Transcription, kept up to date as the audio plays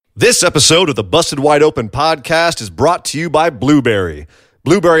This episode of the Busted Wide Open podcast is brought to you by Blueberry.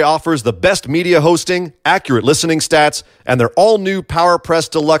 Blueberry offers the best media hosting, accurate listening stats, and their all-new PowerPress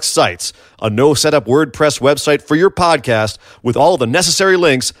Deluxe sites, a no-setup WordPress website for your podcast with all the necessary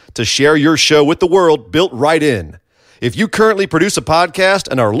links to share your show with the world built right in. If you currently produce a podcast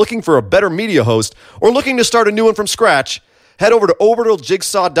and are looking for a better media host or looking to start a new one from scratch, head over to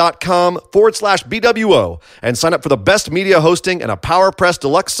orbitaljigsaw.com/BWO and sign up for the best media hosting and a PowerPress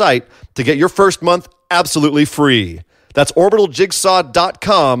Deluxe site to get your first month absolutely free. That's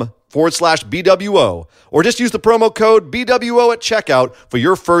orbitaljigsaw.com/BWO, or just use the promo code BWO at checkout for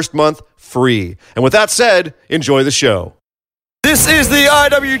your first month free. And with that said, enjoy the show. This is the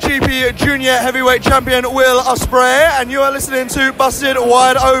IWGP Junior Heavyweight Champion Will Ospreay, and you are listening to Busted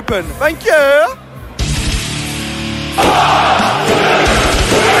Wide Open. Thank you.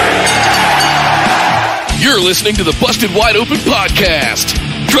 You're listening to the Busted Wide Open podcast,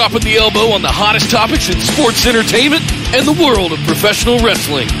 dropping the elbow on the hottest topics in sports entertainment and the world of professional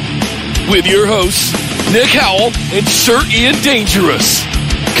wrestling. With your hosts, Nick Howell and Sir Ian Dangerous.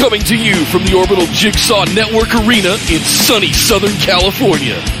 Coming to you from the Orbital Jigsaw Network Arena in sunny Southern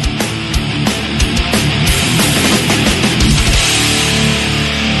California.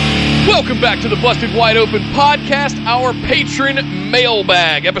 Welcome back to the Busted Wide Open podcast, our patron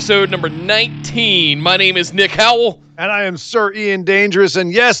mailbag, episode number 19. My name is Nick Howell. And I am Sir Ian Dangerous.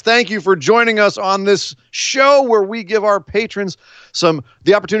 And yes, thank you for joining us on this show where we give our patrons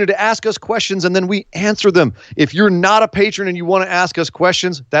the opportunity to ask us questions and then we answer them. If you're not a patron and you want to ask us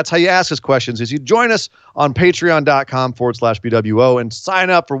questions, that's how you ask us questions, is you join us on patreon.com/BWO and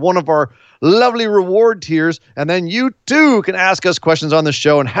sign up for one of our lovely reward tiers. And then you too can ask us questions on the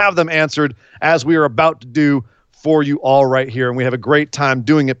show and have them answered as we are about to do for you all right here. And we have a great time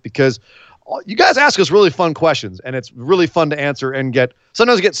doing it because you guys ask us really fun questions, and it's really fun to answer and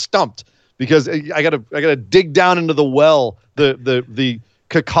sometimes get stumped because I gotta dig down into the well, the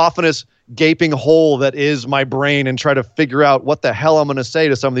cacophonous gaping hole that is my brain and try to figure out what the hell I'm going to say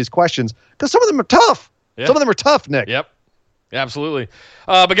to some of these questions because some of them are tough. Yeah. Some of them are tough, Nick. Yep. Absolutely.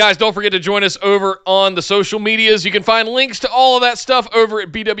 But guys, don't forget to join us over on the social medias. You can find links to all of that stuff over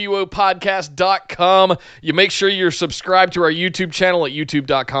at bwopodcast.com. You make sure you're subscribed to our YouTube channel at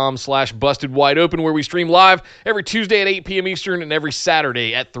youtube.com/bustedwideopen, where we stream live every Tuesday at 8 p.m. Eastern and every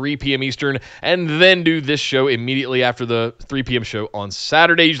Saturday at 3 p.m. Eastern, and then do this show immediately after the 3 p.m. show on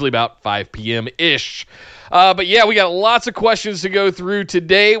Saturday, usually about 5 p.m.-ish. But yeah, we got lots of questions to go through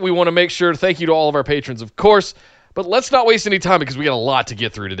today. We want to make sure to thank you to all of our patrons, of course. But let's not waste any time because we got a lot to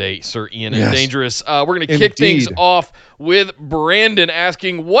get through today, Sir Ian and Dangerous. We're going to kick things off with Brandon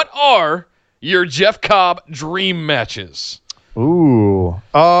asking, what are your Jeff Cobb dream matches? Ooh.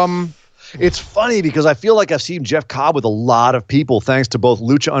 It's funny because I feel like I've seen Jeff Cobb with a lot of people thanks to both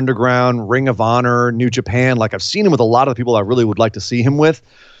Lucha Underground, Ring of Honor, New Japan. Like I've seen him with a lot of the people I really would like to see him with.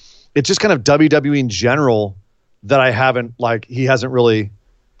 It's just kind of WWE in general that he hasn't really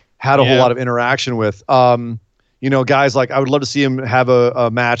had a whole lot of interaction with. Guys like I would love to see him have a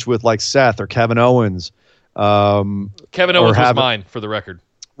match with like Seth or Kevin Owens. Kevin Owens was mine, for the record.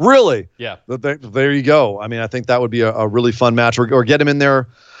 Really? Yeah. There you go. I mean, I think that would be a really fun match, or get him in there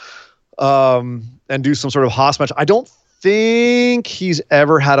and do some sort of Haas match. I don't think he's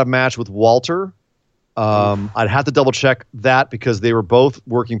ever had a match with Walter. I'd have to double check that because they were both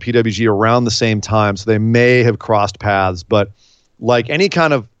working PWG around the same time, so they may have crossed paths. But like any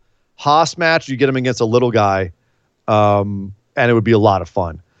kind of Haas match, you get him against a little guy. And it would be a lot of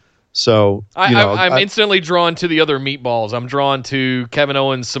fun. So I'm instantly drawn to the other meatballs. I'm drawn to Kevin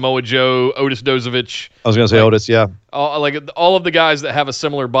Owens, Samoa Joe, Otis Dozovic. I was going to say Otis, yeah. All of the guys that have a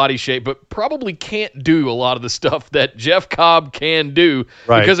similar body shape, but probably can't do a lot of the stuff that Jeff Cobb can do.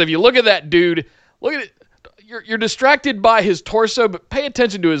 Right. Because if you look at that dude, look at it. You're distracted by his torso, but pay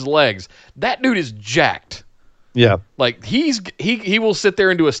attention to his legs. That dude is jacked. Yeah. Like he will sit there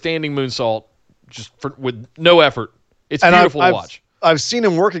and do a standing moonsault with no effort. It's beautiful to watch. I've seen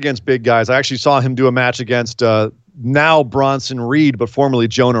him work against big guys. I actually saw him do a match against now Bronson Reed, but formerly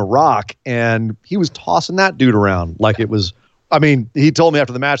Jonah Rock, and he was tossing that dude around like it was. I mean, he told me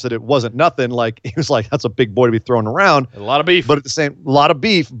after the match that it wasn't nothing. Like he was like, "That's a big boy to be thrown around." A lot of beef, but at the same, a lot of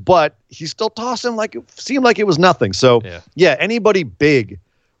beef. But he still tossed him like it seemed like it was nothing. So yeah, anybody big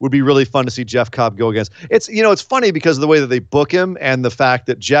would be really fun to see Jeff Cobb go against. It's funny because of the way that they book him and the fact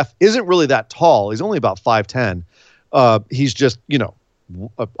that Jeff isn't really that tall. He's only about 5'10". He's just,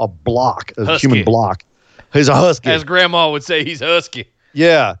 a block, a husky. Human block. He's a husky. As Grandma would say, he's husky.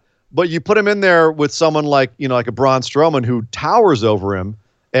 Yeah. But you put him in there with someone like, like a Braun Strowman who towers over him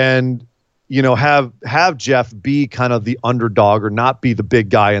and, have Jeff be kind of the underdog or not be the big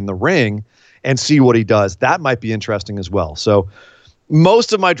guy in the ring and see what he does. That might be interesting as well. So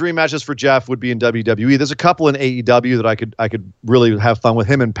most of my dream matches for Jeff would be in WWE. There's a couple in AEW that I could really have fun with.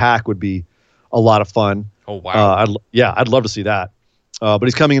 Him and Pac would be a lot of fun. Oh, wow. I'd love to see that. But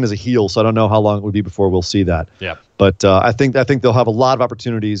he's coming in as a heel, so I don't know how long it would be before we'll see that. Yeah. But I think they'll have a lot of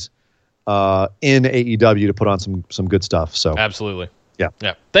opportunities in AEW to put on some good stuff. So absolutely.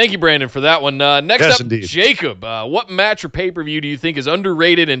 Yeah. Thank you, Brandon, for that one. Next Yes, up, indeed. Jacob. What match or pay-per-view do you think is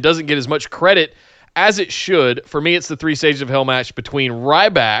underrated and doesn't get as much credit as it should? For me, it's the 3 Stages of Hell match between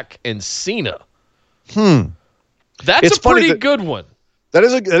Ryback and Cena. That's It's a funny pretty that- good one. That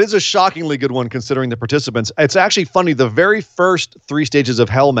is a shockingly good one considering the participants. It's actually funny. The very first 3 Stages of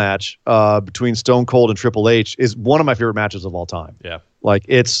Hell match between Stone Cold and Triple H is one of my favorite matches of all time. Yeah. Like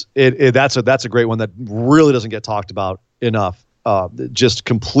that's a great one that really doesn't get talked about enough. Just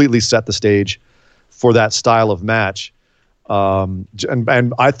completely set the stage for that style of match.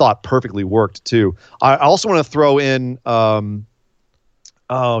 And I thought perfectly worked too. I also want to throw in, I'm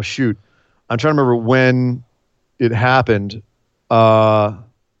trying to remember when it happened. Dang.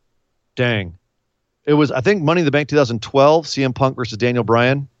 It was, I think, Money in the Bank 2012, CM Punk versus Daniel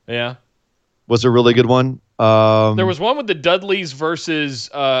Bryan Yeah. was a really good one. There was one with the Dudleys versus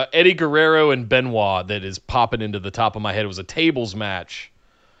Eddie Guerrero and Benoit that is popping into the top of my head. It was a tables match.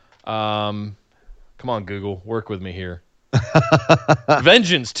 Come on, Google. Work with me here.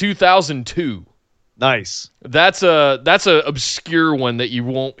 Vengeance 2002. Nice. That's a obscure one that you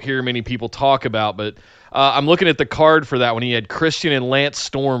won't hear many people talk about, but I'm looking at the card for that one. He had Christian and Lance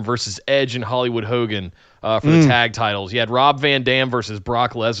Storm versus Edge and Hollywood Hogan for the tag titles. He had Rob Van Dam versus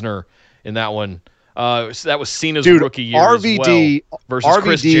Brock Lesnar in that one. So that was Cena's rookie year RVD, as well versus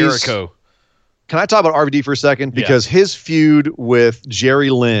Chris RVD's Jericho. Can I talk about RVD for a second? Because his feud with Jerry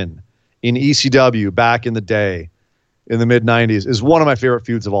Lynn in ECW back in the day, in the mid-'90s, is one of my favorite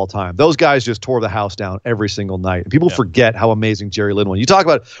feuds of all time. Those guys just tore the house down every single night. And people forget how amazing Jerry Lynn was.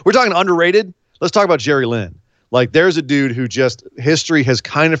 We're talking underrated. Let's talk about Jerry Lynn. Like, there's a dude who just, history has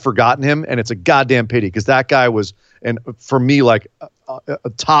kind of forgotten him, and it's a goddamn pity because that guy was, and for me, like a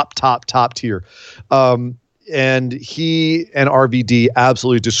top tier. And he and RVD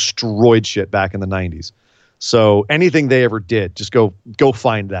absolutely destroyed shit back in the 90s. So anything they ever did, just go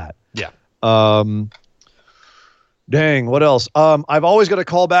find that. Yeah. Dang, what else? I've always got to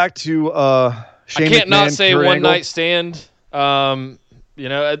call back to Shane I can't McMahon, not say Kurt One Angle. Night Stand. There's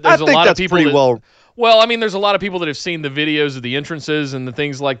I a think lot that's of people pretty that, Well, I mean, there's a lot of people that have seen the videos of the entrances and the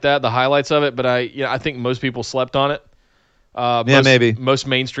things like that, the highlights of it. But I think most people slept on it. Maybe most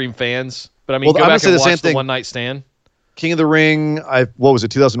mainstream fans. But I mean, Well, go I'm gonna back say and the same watch the thing. One Night Stand. King of the Ring. What was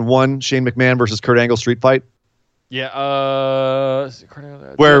it? 2001. Shane McMahon versus Kurt Angle street fight. Yeah.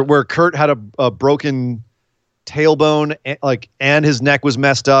 Where Kurt had a broken tailbone, and his neck was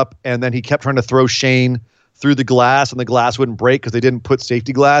messed up, and then he kept trying to throw Shane through the glass, and the glass wouldn't break because they didn't put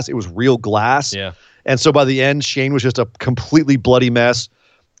safety glass. It was real glass. Yeah. And so by the end, Shane was just a completely bloody mess.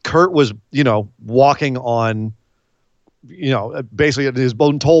 Kurt was, walking on, basically his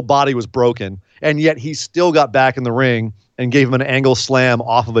whole body was broken, and yet he still got back in the ring and gave him an angle slam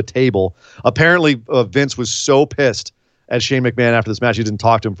off of a table. Apparently, Vince was so pissed at Shane McMahon after this match, he didn't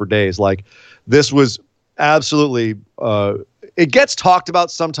talk to him for days. Like, this was absolutely, it gets talked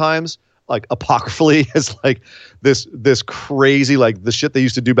about sometimes, like apocryphally, as like this crazy, like the shit they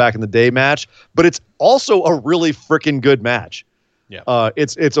used to do back in the day match, but it's also a really freaking good match. Yeah.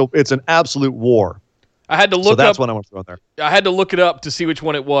 It's an absolute war. I had to look So that's up. what I want to throw in there. I had to look it up to see which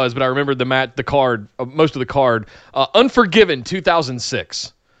one it was, but I remembered the card, most of the card. Unforgiven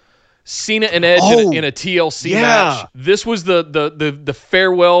 2006. Cena and Edge in a TLC match. This was the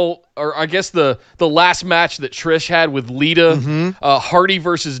farewell, or I guess the last match that Trish had with Lita. Hardy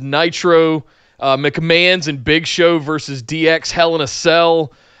versus Nitro. McMahon's and Big Show versus DX Hell in a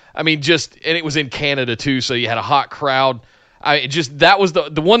Cell. I mean, and it was in Canada too, so you had a hot crowd. That was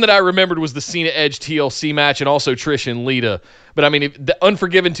the one that I remembered was the Cena Edge TLC match, and also Trish and Lita. But I mean, the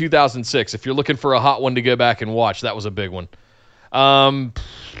Unforgiven 2006. If you're looking for a hot one to go back and watch, that was a big one.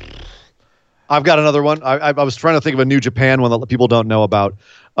 I've got another one. I was trying to think of a New Japan one that people don't know about.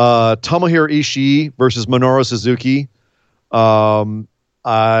 Tomohiro Ishii versus Minoru Suzuki. Was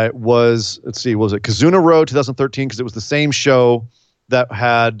it Kazuna Road 2013? Because it was the same show that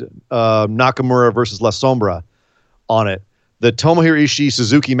had Nakamura versus La Sombra on it. The Tomohiro Ishii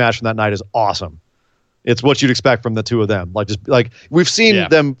Suzuki match from that night is awesome. It's what you'd expect from the two of them. Like we've seen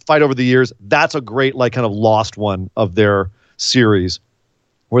them fight over the years. That's a great, like, kind of lost one of their series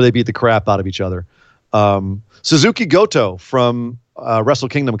where they beat the crap out of each other. Suzuki Goto from Wrestle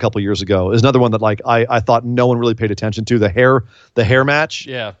Kingdom a couple years ago is another one that like I thought no one really paid attention to. The hair match.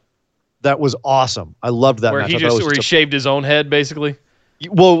 Yeah. That was awesome. I loved that where match. Where he shaved his own head, basically.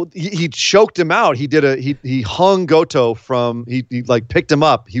 Well, he choked him out. He hung Goto from he like picked him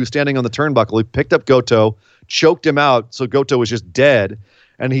up. He was standing on the turnbuckle. He picked up Goto, choked him out, so Goto was just dead.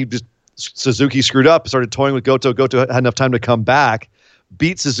 And Suzuki screwed up, started toying with Goto. Goto had enough time to come back,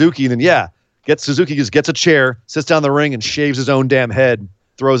 beat Suzuki, and then Suzuki just gets a chair, sits down in the ring, and shaves his own damn head,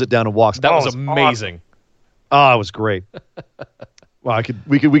 throws it down, and walks. That was amazing. Awesome. Oh, it was great. Well,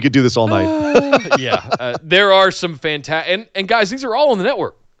 we could do this all night. There are some fantastic and guys, these are all on the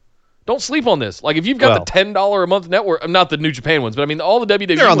network. Don't sleep on this. Like if you've got the $10 a month network, not the New Japan ones, but I mean all the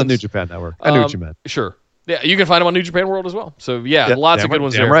WWE. They're on ones, the New Japan network. I knew what you meant. Sure. Yeah, you can find them on New Japan World as well. So lots of good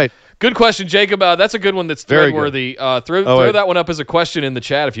ones there. Right. Good question, Jacob. That's a good one. That's Very thread-worthy. Throw that one up as a question in the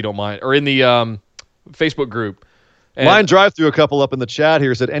chat if you don't mind, or in the Facebook group. And Line Drive threw a couple up in the chat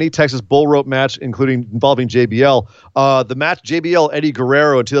here. Said any Texas bull rope match, involving JBL. The match JBL Eddie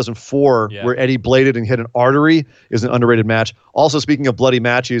Guerrero in 2004, where Eddie bladed and hit an artery, is an underrated match. Also, speaking of bloody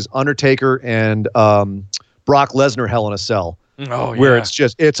matches, Undertaker and Brock Lesnar Hell in a Cell, where it's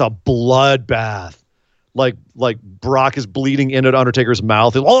a bloodbath. Like Brock is bleeding into Undertaker's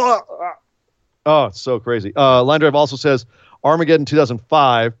mouth. It's so crazy. Line Drive also says Armageddon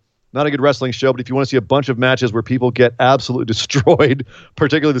 2005. Not a good wrestling show, but if you want to see a bunch of matches where people get absolutely destroyed,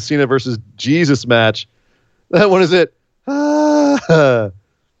 particularly the Cena versus Jesus match, that one is it.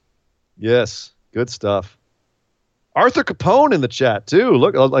 Yes, good stuff. Arthur Capone in the chat too.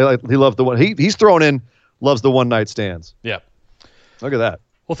 Look, he loved the one. He's thrown in, loves the one night stands. Yeah, look at that.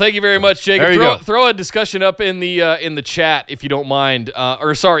 Well, thank you very much, Jacob. Throw a discussion up in the chat if you don't mind, in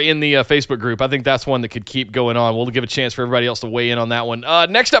the Facebook group. I think that's one that could keep going on. We'll give a chance for everybody else to weigh in on that one.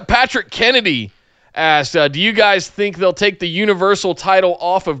 Next up, Patrick Kennedy asked, do you guys think they'll take the Universal title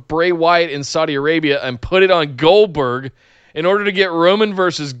off of Bray Wyatt in Saudi Arabia and put it on Goldberg in order to get Roman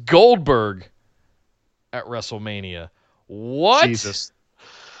versus Goldberg at WrestleMania? What? Jesus.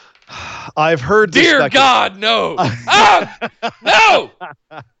 I've heard this. Dear God, no. No.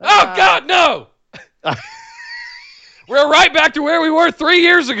 Oh, God, no. We're right back to where we were 3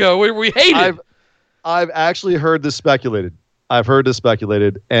 years ago. We hated. I've actually heard this speculated.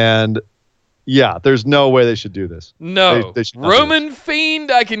 And yeah, there's no way they should do this. No. They should Roman Fiend,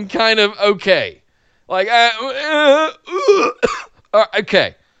 I can kind of okay. Like,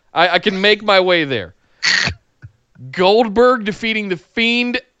 okay. I can make my way there. Goldberg defeating the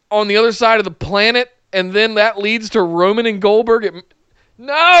Fiend on the other side of the planet, and then that leads to Roman and Goldberg.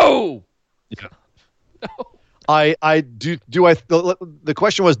 No. Yeah. No. The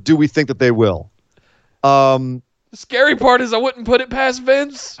question was, do we think that they will? The scary part is I wouldn't put it past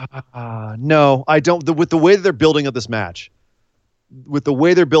Vince. No, I don't. With the way they're building up this match, with the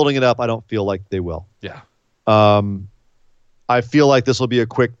way they're building it up, I don't feel like they will. Yeah. I feel like this will be a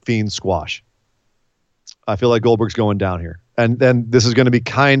quick Fiend squash. I feel like Goldberg's going down here. And then this is going to be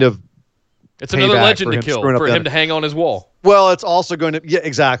kind of it's another legend to kill for him to hang on his wall. Well, it's also going to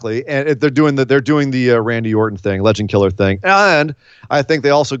exactly. And they're doing the Randy Orton thing, legend killer thing. And I think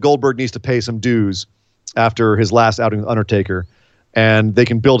Goldberg needs to pay some dues after his last outing with Undertaker, and they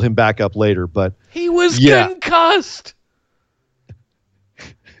can build him back up later, but he was concussed.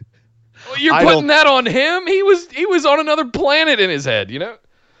 You're putting that on him? He was on another planet in his head, you know?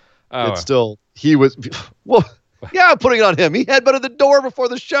 Oh. It's still he was well yeah, I'm putting it on him. He headbutted the door before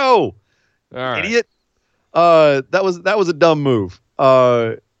the show. All right. Idiot. That was a dumb move.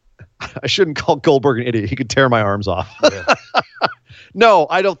 I shouldn't call Goldberg an idiot. He could tear my arms off. Yeah. No,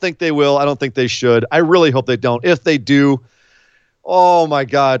 I don't think they will. I don't think they should. I really hope they don't. If they do, oh my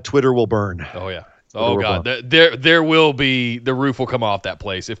God, Twitter will burn. Oh yeah. Oh God. There will be, the roof will come off that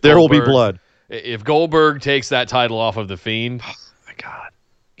place. If there will be blood. If Goldberg takes that title off of the Fiend. Oh my God.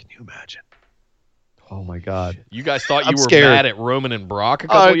 Can you imagine? Oh my God! You guys thought you were mad at Roman and Brock a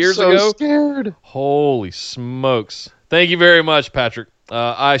couple years ago? I'm so scared. Holy smokes! Thank you very much, Patrick.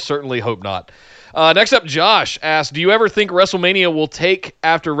 I certainly hope not. Next up, Josh asked, do you ever think WrestleMania will take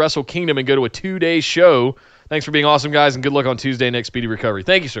after Wrestle Kingdom and go to a 2-day show? Thanks for being awesome, guys, and good luck on Tuesday. Next speedy recovery.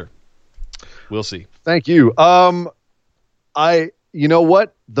 Thank you, sir. We'll see. Thank you. You know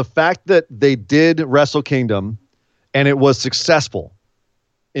what? The fact that they did Wrestle Kingdom and it was successful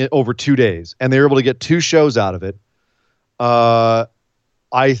over 2 days, and they were able to get 2 shows out of it. I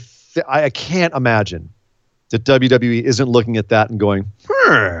can't imagine that WWE isn't looking at that and going,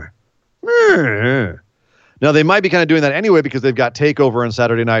 Now, they might be kind of doing that anyway because they've got TakeOver on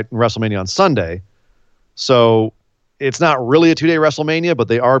Saturday night and WrestleMania on Sunday. So it's not really a 2-day WrestleMania, but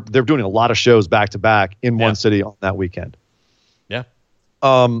they're doing a lot of shows back to back in one city on that weekend. Yeah.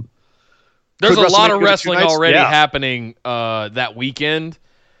 There's a lot of WrestleMania wrestling 2 nights? already Yeah. happening that weekend.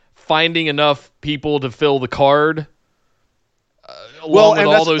 Finding enough people to fill the card, along with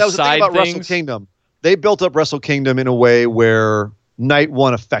all those that was the thing side about things. Wrestle Kingdom. They built up Wrestle Kingdom in a way where night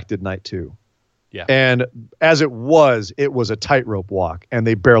 1 affected night 2. Yeah. And as it was a tightrope walk, and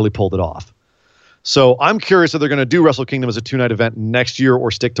they barely pulled it off. So I'm curious if they're going to do Wrestle Kingdom as a 2-night event next year or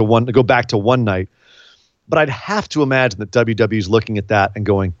stick to go back to 1 night. But I'd have to imagine that WWE's looking at that and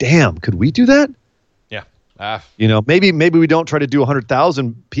going, damn, could we do that? Yeah. Maybe we don't try to do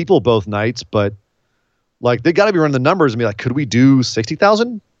 100,000 people both nights, but like they got to be running the numbers and be like, could we do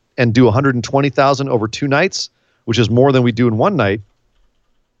 60,000 and do 120,000 over 2 nights, which is more than we do in 1 night?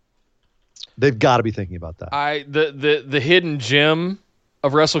 They've got to be thinking about that. The hidden gem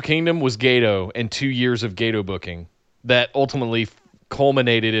of Wrestle Kingdom was Gato and 2 years of Gato booking that ultimately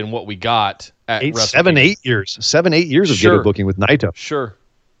culminated in what we got at Wrestle Kingdom. 7-8 years of Sure. Gato booking with Naito. Sure.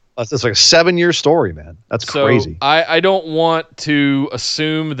 That's like a 7-year story, man. That's crazy. I don't want to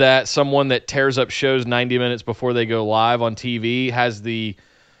assume that someone that tears up shows 90 minutes before they go live on TV has the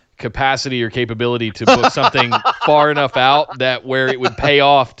capacity or capability to book something far enough out that where it would pay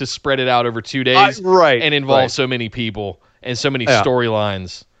off to spread it out over 2 days and involve so many people and so many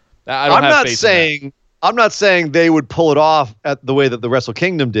storylines. I don't have faith in that. I'm not saying they would pull it off at the way that the Wrestle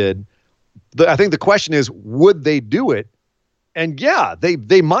Kingdom did. I think the question is, would they do it? And yeah,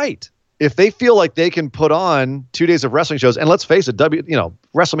 they might. If they feel like they can put on 2 days of wrestling shows, and let's face it,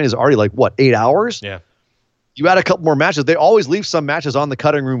 WrestleMania is already like, 8 hours? Yeah. You add a couple more matches. They always leave some matches on the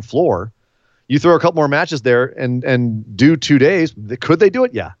cutting room floor. You throw a couple more matches there and do 2 days. Could they do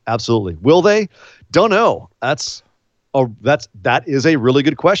it? Yeah, absolutely. Will they? Don't know. That is a really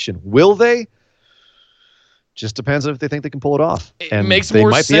good question. Will they? Just depends on if they think they can pull it off. It makes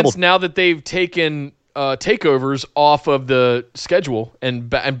more sense now that they've taken takeovers off of the schedule and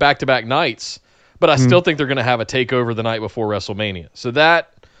back-to-back nights. But I still think they're going to have a takeover the night before WrestleMania. So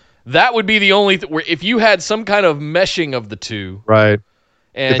that would be the only where if you had some kind of meshing of the two, right?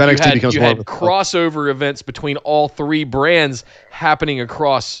 And you had crossover events between all 3 brands happening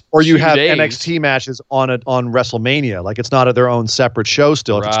across, or you 2 have days. NXT matches on WrestleMania, like it's not their own separate show.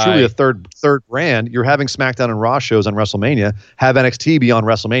 Still, if it's truly a third brand, you're having SmackDown and Raw shows on WrestleMania. Have NXT be on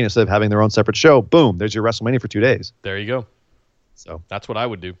WrestleMania instead of having their own separate show. Boom, there's your WrestleMania for 2 days. There you go. So that's what I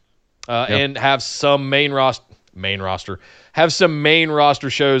would do, and have some have some main roster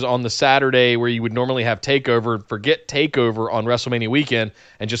shows on the Saturday where you would normally have TakeOver. Forget TakeOver on WrestleMania weekend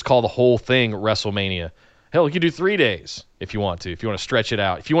and just call the whole thing WrestleMania. Hell, you could do 3 days if you want to stretch it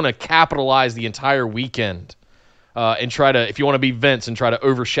out. If you want to capitalize the entire weekend and if you want to be Vince and try to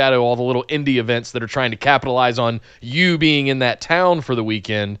overshadow all the little indie events that are trying to capitalize on you being in that town for the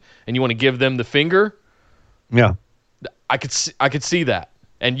weekend and you want to give them the finger. Yeah. I could see that.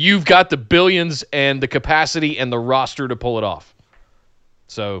 And you've got the billions and the capacity and the roster to pull it off.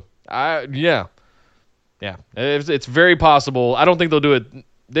 So, it's very possible. I don't think they'll do it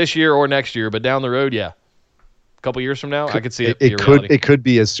this year or next year, but down the road, yeah. A couple years from now, I could see it. It could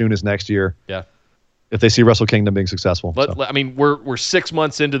be as soon as next year. Yeah. If they see Wrestle Kingdom being successful. I mean, we're 6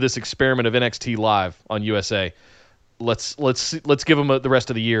 months into this experiment of NXT Live on USA. Let's give them the rest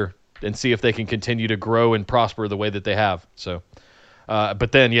of the year and see if they can continue to grow and prosper the way that they have. So.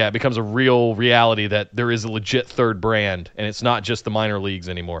 But then, it becomes a real reality that there is a legit third brand, and it's not just the minor leagues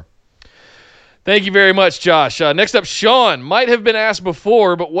anymore. Thank you very much, Josh. Next up, Sean. Might have been asked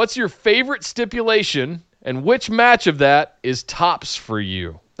before, but what's your favorite stipulation, and which match of that is tops for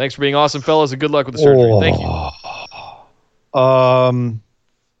you? Thanks for being awesome, fellas, and good luck with the surgery. Thank you.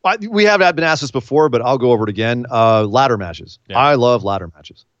 We have been asked this before, but I'll go over it again. Ladder matches. Yeah. I love ladder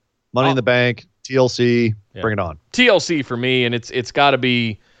matches. Money in the Bank, TLC, bring it on. TLC for me, and it's got to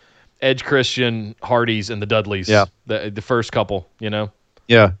be Edge, Christian, Hardys, and the Dudleys. Yeah, the first couple. Yeah.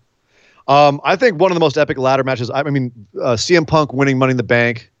 I think one of the most epic ladder matches. CM Punk winning Money in the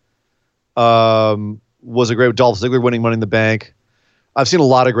Bank was a great. Dolph Ziggler winning Money in the Bank. I've seen a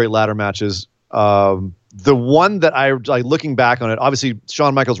lot of great ladder matches. The one that I like looking back on it, obviously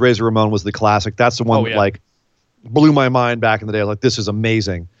Shawn Michaels Razor Ramon was the classic. That's the one that blew my mind back in the day. Like, this is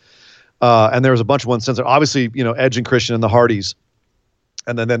amazing. And there was a bunch of ones since. Obviously, Edge and Christian and the Hardys,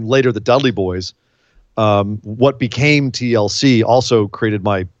 and then later the Dudley Boys. What became TLC also created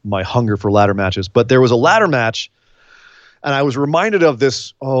my hunger for ladder matches. But there was a ladder match, and I was reminded of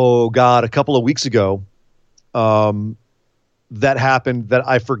this. Oh God, a couple of weeks ago, that happened that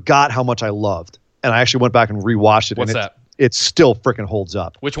I forgot how much I loved, and I actually went back and rewatched it. What's that? It still freaking holds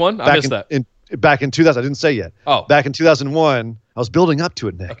up. Which one? I missed that. Back in 2000, I didn't say yet. Oh, back in 2001. I was building up to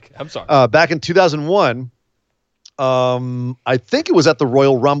it, Nick. Okay, I'm sorry. Back in 2001, I think it was at the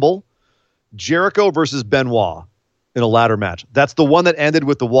Royal Rumble, Jericho versus Benoit in a ladder match. That's the one that ended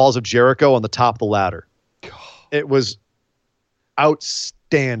with the walls of Jericho on the top of the ladder. It was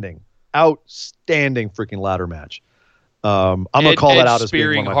outstanding freaking ladder match. I'm gonna call that out as being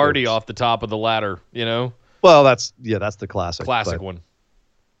one spearing of my Hardy favorites. off the top of the ladder. You know, Well, that's the classic. classic one.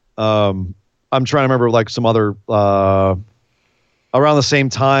 I'm trying to remember like some other around the same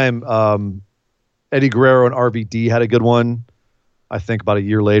time. Eddie Guerrero and RVD had a good one. I think about a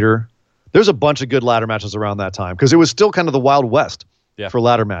year later. There's a bunch of good ladder matches around that time because it was still kind of the Wild West for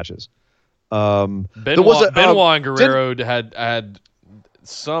ladder matches. Benoit and Guerrero had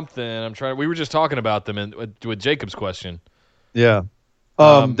something. We were just talking about them with Jacob's question. Yeah.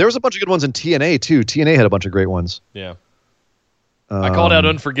 There was a bunch of good ones in TNA too. TNA had a bunch of great ones. Yeah. I called out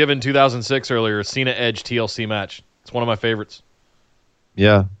Unforgiven 2006 earlier. Cena Edge TLC match. It's one of my favorites.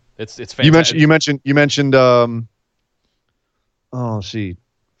 Yeah. It's fantastic. You mentioned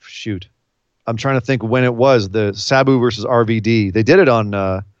shoot. I'm trying to think when it was the Sabu versus RVD. They did it on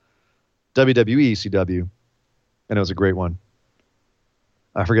WWE ECW, and it was a great one.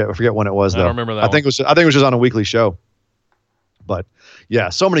 I forget when it was though. I don't remember that. I think it was just on a weekly show. But yeah,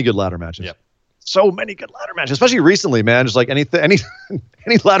 so many good ladder matches. Yep. So many good ladder matches, especially recently, man. Just like any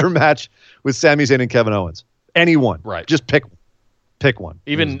ladder match with Sami Zayn and Kevin Owens. Anyone. Right. Just pick one.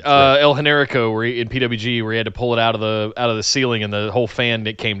 Even El Generico in PWG, where he had to pull it out of the ceiling and the whole fan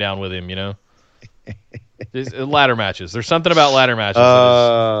that came down with him. You know, ladder matches. There's something about ladder matches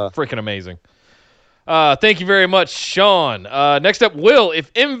that is freaking amazing. Thank you very much, Sean. Next up, Will.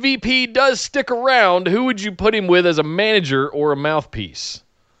 If MVP does stick around, who would you put him with as a manager or a mouthpiece?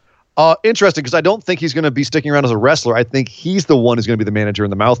 Interesting, because I don't think he's going to be sticking around as a wrestler. I think he's the one who's going to be the manager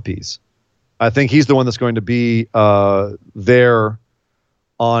and the mouthpiece. I think he's the one that's going to be there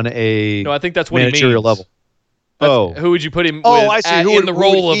on a I think that's what managerial level. Who would you put him with I see. in the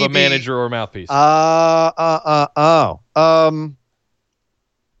role of a manager or a mouthpiece?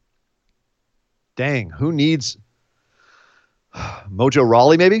 Dang, who needs Mojo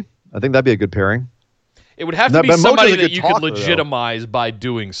Rawley? Maybe I think that'd be a good pairing. It would have to be somebody that you could legitimize by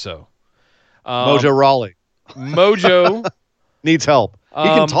doing so. Mojo Rawley. Mojo needs help. He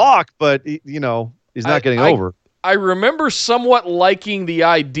can talk, but he's not getting over. I remember somewhat liking the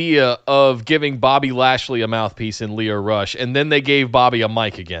idea of giving Bobby Lashley a mouthpiece in Leo Rush, and then they gave Bobby a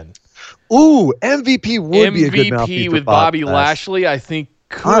mic again. Ooh, MVP would be a good mouthpiece with Bobby Lashley, I think,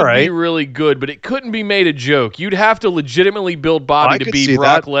 could be really good, but it couldn't be made a joke. You'd have to legitimately build Bobby to be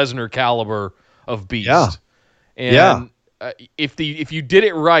Brock Lesnar caliber of beast. Yeah. And if you did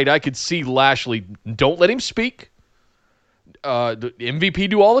it right, I could see Lashley. Don't let him speak. The MVP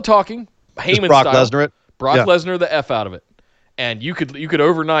do all the talking. Heyman Brock style. Lesnar it. Brock Lesnar the F out of it. And you could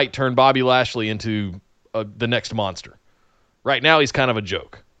overnight turn Bobby Lashley into the next monster. Right now he's kind of a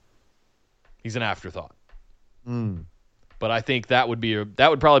joke. He's an afterthought. But I think that would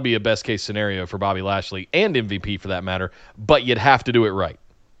probably be a best case scenario for Bobby Lashley and MVP for that matter. But you'd have to do it right.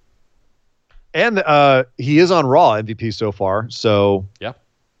 And he is on Raw MVP so far, so yeah,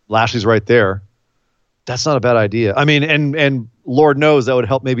 Lashley's right there. That's not a bad idea. I mean, and Lord knows that would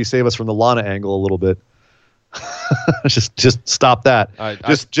help maybe save us from the Lana angle a little bit. just stop that.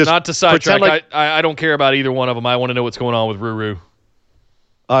 Just not to sidetrack. I don't care about either one of them. I want to know what's going on with Ruru.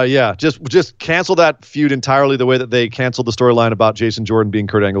 Yeah, just cancel that feud entirely the way that they canceled the storyline about Jason Jordan being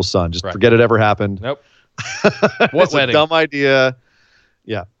Kurt Angle's son. Just forget it ever happened. Nope. What wedding? A dumb idea.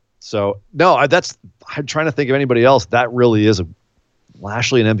 Yeah. So no, I'm trying to think of anybody else. That really is a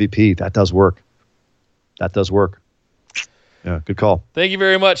Lashley and MVP. That does work. Yeah, good call. Thank you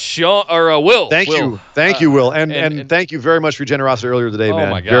very much, Sean or Will. Thank you, Will, and thank you very much for your generosity earlier today, man.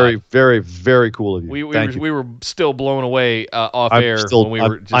 My God. Very, very, very cool of you. We were still blown away off air when we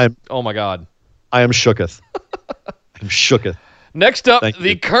were. Oh my God, I am shooketh. I'm shooketh. Next up,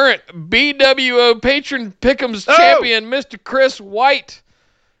 the current BWO Patron Pick'ems champion, Mr. Chris White,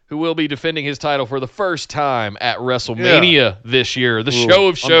 who will be defending his title for the first time at WrestleMania this year, the show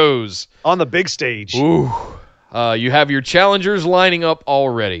of shows. On the big stage. Ooh. You have your challengers lining up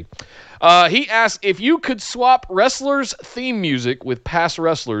already. He asked, if you could swap wrestlers' theme music with past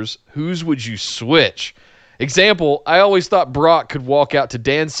wrestlers, whose would you switch? Example, I always thought Brock could walk out to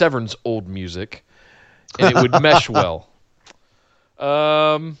Dan Severn's old music, and it would mesh well.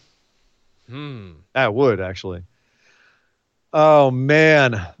 That would, actually. Oh,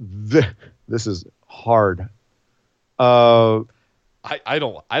 man. This is hard. I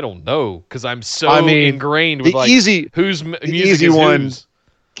don't know, because I'm so ingrained with who's the easy one.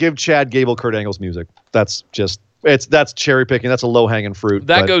 Give Chad Gable Kurt Angle's music. That's cherry picking. That's a low hanging fruit.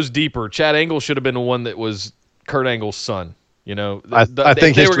 That goes deeper. Chad Angle should have been the one that was Kurt Angle's son. You know, I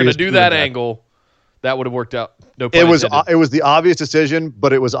think they were going to is do proving that that. angle. That would have worked out. No pun It was intended. the obvious decision,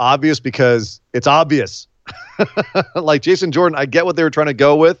 but it was obvious because it's obvious. Like Jason Jordan, I get what they were trying to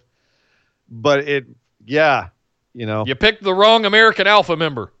go with, but You picked the wrong American Alpha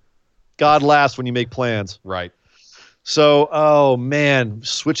member. God laughs when you make plans. Right. So, oh man,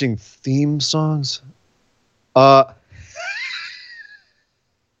 switching theme songs.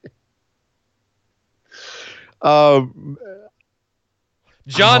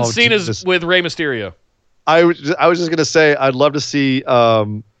 John Oh, Cena's Jesus. with Rey Mysterio. I was just gonna say I'd love to see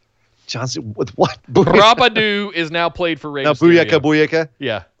Johnson with what? Rapadu is now played for Rey Now Mysterio. Booyaka.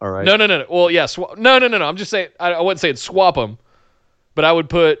 Yeah. All right. No. Well, yeah. No. I'm just saying. I wouldn't say it's swap them, but I would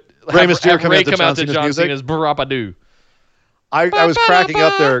put Rey Mysterio have come Rey out to come out John to Cena's John music? Cena's Rapadu. I was cracking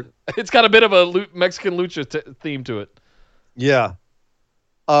up there. It's got a bit of a Mexican lucha theme to it. Yeah.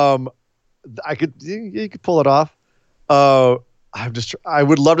 I could you could pull it off. I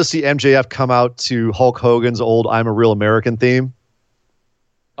would love to see MJF come out to Hulk Hogan's old "I'm a Real American" theme.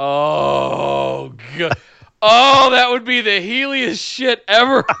 Oh god. Oh, that would be the heeliest shit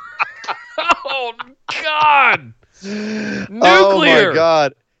ever. Oh god. Nuclear. Oh my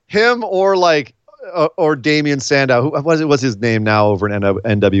god. Him or or Damian Sandow. Who what's his name now over in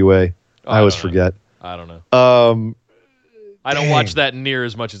NWA? I always don't know. forget. I don't know. I don't dang. watch that near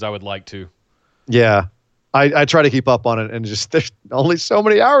as much as I would like to. Yeah. I try to keep up on it, and just there's only so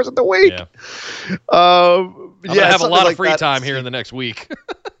many hours in the week. Yeah. I'm gonna have a something lot like of free that. time here in the next week.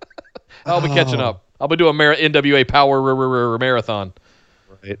 I'll be catching up. I'll be doing NWA Power Marathon.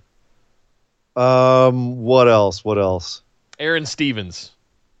 Right. What else? Aaron Stevens.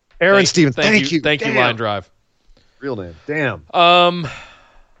 Aaron Stevens. Thank you. Damn. Line Drive. Real name. Damn.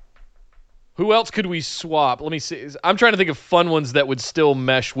 Who else could we swap? Let me see. I'm trying to think of fun ones that would still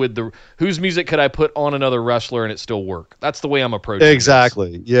mesh with whose music could I put on another wrestler and it still work? That's the way I'm approaching this.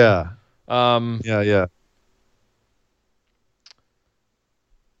 Exactly. Yeah. Yeah.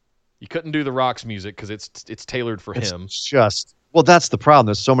 You couldn't do The Rock's music because it's tailored for him. Well, that's the problem.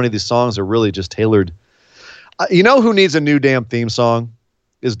 There's so many of these songs are really just tailored. You know who needs a new damn theme song?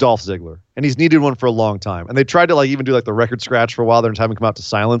 Is Dolph Ziggler, and he's needed one for a long time. And they tried to even do the record scratch for a while there and have him come out to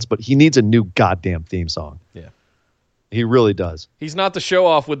silence, but he needs a new goddamn theme song. Yeah, he really does. He's not the show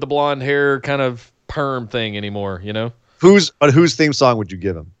off with the blonde hair kind of perm thing anymore. You know, whose theme song would you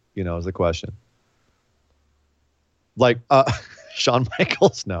give him? Is the question. Shawn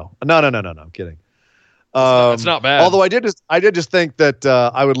Michaels? No. I'm kidding. It's not bad. Although I did just think that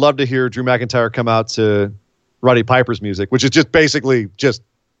I would love to hear Drew McIntyre come out to Roddy Piper's music, which is just basically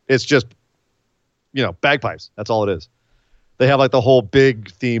bagpipes. That's all it is. They have the whole big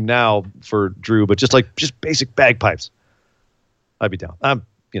theme now for Drew, but just basic bagpipes. I'd be down. I'm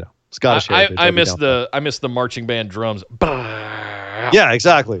Scottish. I miss the marching band drums. Yeah,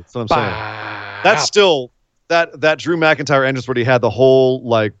 exactly. That's what I'm saying. That's still that Drew McIntyre entrance where he had the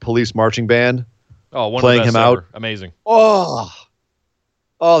whole police marching band. Oh, one playing of the best him ever. out. Amazing. Oh,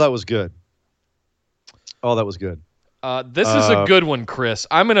 that was good. This is a good one, Chris.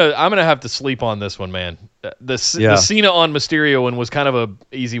 I'm gonna have to sleep on this one, man. The Cena on Mysterio one was kind of a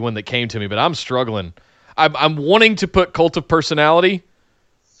easy one that came to me, but I'm struggling. I'm wanting to put Cult of Personality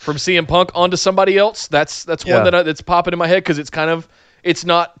from CM Punk onto somebody else. That's one that's popping in my head because it's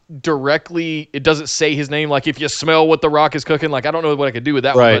not directly. It doesn't say his name. Like if you smell what The Rock is cooking, I don't know what I could do with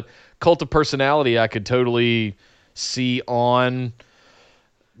that one. But Cult of Personality, I could totally see on.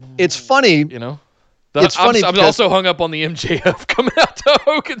 It's funny, It's funny. I'm also hung up on the MJF coming out to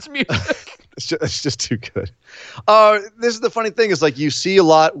Hogan's music. It's just too good. This is the funny thing is you see a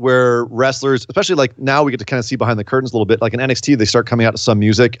lot where wrestlers, especially now we get to kind of see behind the curtains a little bit. Like in NXT, they start coming out to some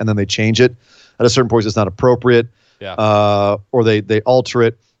music and then they change it. At a certain point, it's not appropriate. Yeah. Or they alter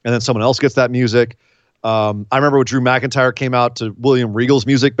it and then someone else gets that music. I remember when Drew McIntyre came out to William Regal's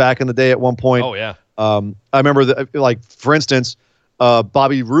music back in the day at one point. Oh yeah. I remember that, for instance,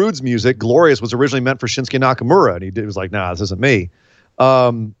 Bobby Roode's music, Glorious, was originally meant for Shinsuke Nakamura, and he was like, nah, this isn't me.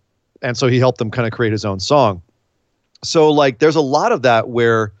 And so he helped them kind of create his own song. So there's a lot of that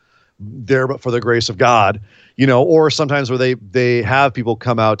where there, but for the grace of God, or sometimes where they have people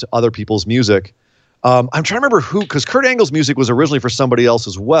come out to other people's music. I'm trying to remember who, because Kurt Angle's music was originally for somebody else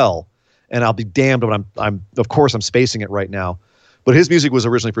as well. And I'll be damned, but I'm of course I'm spacing it right now. But his music was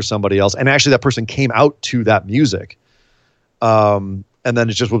originally for somebody else, and actually that person came out to that music. And then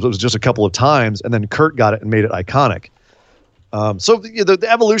it was just a couple of times, and then Kurt got it and made it iconic. So the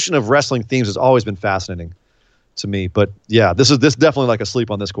evolution of wrestling themes has always been fascinating to me. But yeah, this is definitely a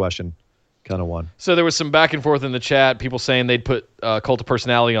sleep on this question kind of one. So there was some back and forth in the chat, people saying they'd put Cult of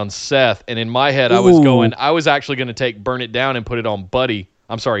Personality on Seth, and in my head I was actually going to take Burn It Down and put it on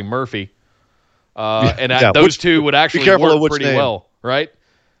Murphy. Those two would actually work pretty well, right?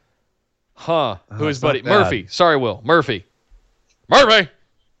 Huh. Who is Buddy? Murphy. Sorry, Will. Murphy.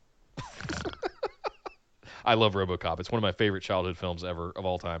 I love RoboCop. It's one of my favorite childhood films ever of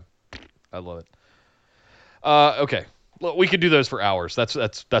all time. I love it. Okay. Look, we could do those for hours.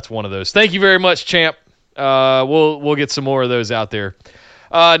 That's one of those. Thank you very much, champ. We'll get some more of those out there.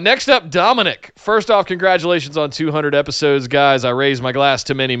 Next up, Dominic. First off, congratulations on 200 episodes, guys. I raise my glass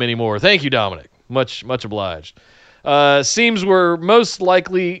to many, many more. Thank you, Dominic. Much obliged. Seems we're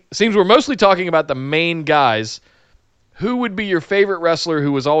mostly talking about the main guys. Who would be your favorite wrestler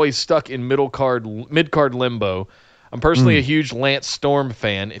who was always stuck in mid-card limbo? I'm personally a huge Lance Storm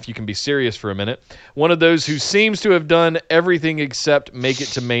fan, if you can be serious for a minute. One of those who seems to have done everything except make it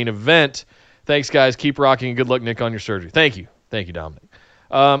to main event. Thanks, guys. Keep rocking, and good luck, Nick, on your surgery. Thank you, Dominic.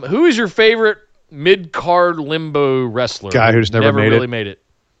 Who is your favorite mid-card limbo wrestler? Guy who just never really made it.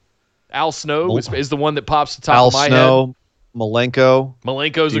 Al Snow is the one that pops the top Al of my Snow, head. Malenko.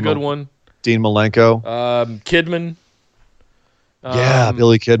 Malenko's a good one. Dean Malenko. Kidman.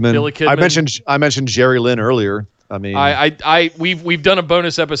 Billy Kidman. Billy Kidman. I mentioned Jerry Lynn earlier. I mean, we've done a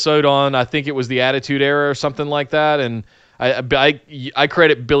bonus episode on, I think it was the Attitude Era or something like that, and I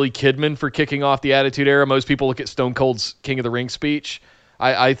credit Billy Kidman for kicking off the Attitude Era. Most people look at Stone Cold's King of the Ring speech.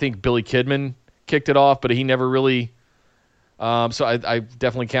 I think Billy Kidman kicked it off, but he never really. So I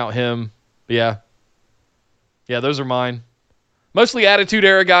definitely count him. Yeah, those are mine. Mostly Attitude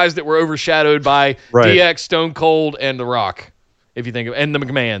Era guys that were overshadowed by DX, Stone Cold, and The Rock. If you think of, and the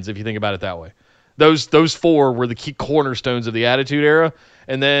McMahons, if you think about it that way. Those four were the key cornerstones of the Attitude Era,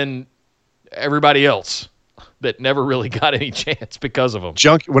 and then everybody else that never really got any chance because of them.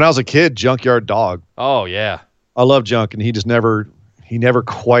 When I was a kid, Junkyard Dog. Oh yeah, I love Junk, and he never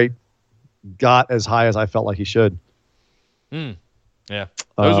quite got as high as I felt like he should. Yeah,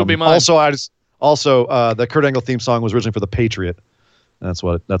 those would be mine. Also, the Kurt Angle theme song was originally for the Patriot. I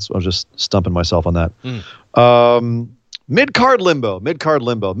was just stumping myself on that. Mid-card limbo,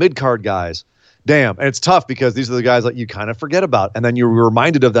 mid-card guys. Damn, and it's tough because these are the guys that you kind of forget about, and then you're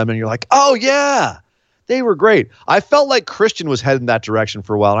reminded of them, and you're like, oh yeah, they were great. I felt like Christian was heading that direction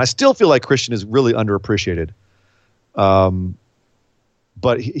for a while, and I still feel like Christian is really underappreciated.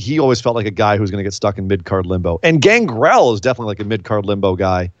 But he always felt like a guy who was going to get stuck in mid-card limbo. And Gangrel is definitely like a mid-card limbo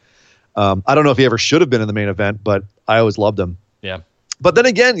guy. I don't know if he ever should have been in the main event, but I always loved him. Yeah. But then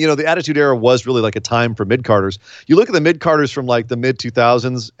again, the Attitude Era was really like a time for mid-carders. You look at the mid-carders from like the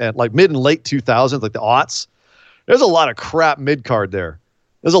mid-2000s and like mid and late 2000s, like the aughts. There's a lot of crap mid-card there.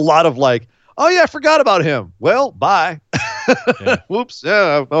 There's a lot of like, oh yeah, I forgot about him. Well, bye. Yeah. Whoops.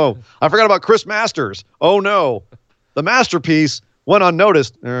 Yeah. Oh, I forgot about Chris Masters. Oh no. The masterpiece went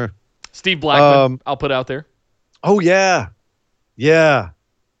unnoticed. Steve Blackman, I'll put out there. Oh yeah. Yeah.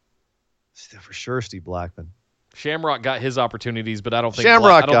 For sure, Steve Blackman. Shamrock got his opportunities, but I don't think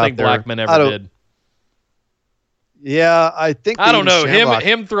Blackman ever did. Yeah, I think I don't know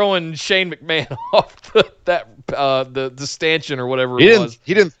him throwing Shane McMahon off the stanchion or whatever it was.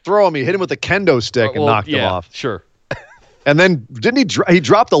 He didn't throw him. He hit him with a kendo stick and knocked him off. Sure. And then didn't he? He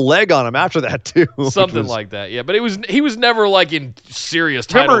dropped a leg on him after that too. Something like that. Yeah, but he was never like in serious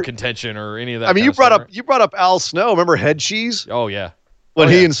title contention or any of that. I mean, you brought up Al Snow. Remember Head Cheese? Oh yeah. When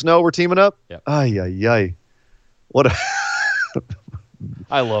he and Snow were teaming up? Yeah. Ay. What a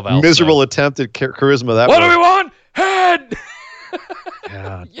I love Al miserable Snow. attempt at charisma that What do we want? Head!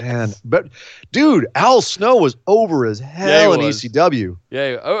 Yeah, yes. Man. But, dude, Al Snow was over as hell in ECW.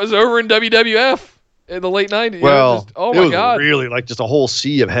 Yeah, it was over in WWF in the late 90s. Well, oh my God. Really like just a whole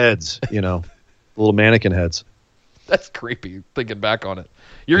sea of heads, little mannequin heads. That's creepy, thinking back on it.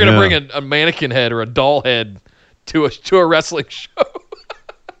 You're going to bring a mannequin head or a doll head to a wrestling show.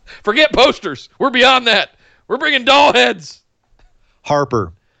 Forget posters. We're beyond that. We're bringing doll heads.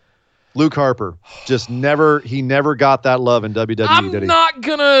 Luke Harper, he never got that love in WWE, did he? I'm not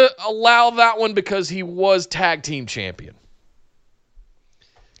going to allow that one because he was tag team champion.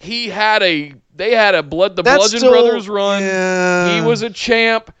 They had a Bludgeon Brothers run. Yeah. He was a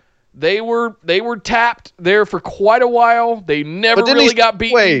champ. They were tapped there for quite a while. They never really got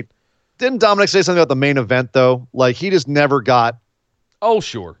beaten. Wait, didn't Dominic say something about the main event though? Like he just never got. Oh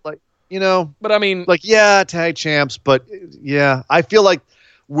sure. Like But I mean, like tag champs, but yeah, I feel like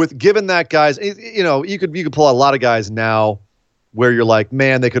given that guys, you could pull out a lot of guys now where you're like,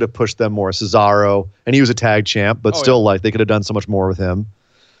 man, they could have pushed them more. Cesaro, and he was a tag champ, but like they could have done so much more with him.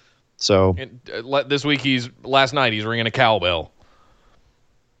 So this week last night he's ringing a cowbell.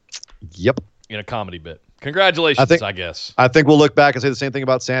 Yep. in a comedy bit. Congratulations, I guess. I think we'll look back and say the same thing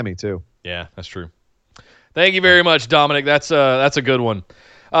about Sammy, too. Yeah, that's true. Thank you very much, Dominic. That's a good one.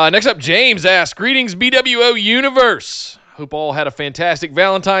 Next up, James asks, greetings, BWO Universe. Hope all had a fantastic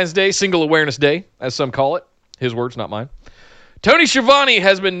Valentine's Day, Single Awareness Day, as some call it. His words, not mine. Tony Schiavone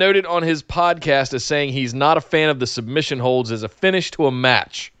has been noted on his podcast as saying he's not a fan of the submission holds as a finish to a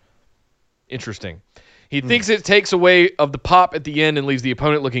match. Interesting. He thinks it takes away of the pop at the end and leaves the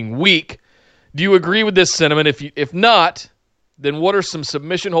opponent looking weak. Do you agree with this sentiment? If not, then what are some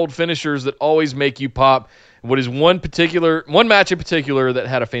submission hold finishers that always make you pop? What is one match in particular that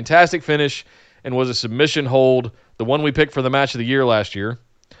had a fantastic finish and was a submission hold? The one we picked for the match of the year last year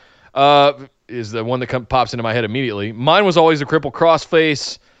is the one that pops into my head immediately. Mine was always a cripple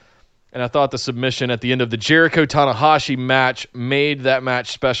crossface, and I thought the submission at the end of the Jericho-Tanahashi match made that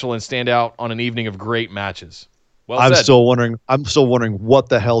match special and stand out on an evening of great matches. Well I'm said. still wondering what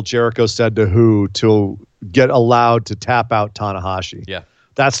the hell Jericho said to who to get allowed to tap out Tanahashi. Yeah.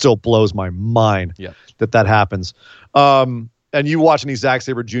 That still blows my mind that happens. And you watch an Zack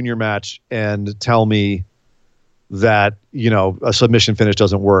Sabre Jr. match and tell me that, a submission finish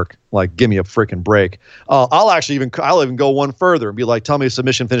doesn't work. Like, give me a freaking break. I'll even go one further and be like, tell me a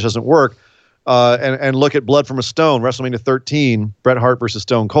submission finish doesn't work. And look at Blood from a Stone, WrestleMania 13, Bret Hart versus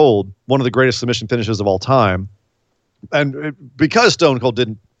Stone Cold, one of the greatest submission finishes of all time. And because Stone Cold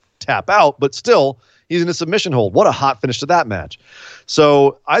didn't tap out, but still, he's in a submission hold. What a hot finish to that match.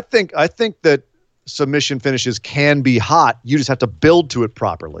 So I think that submission finishes can be hot. You just have to build to it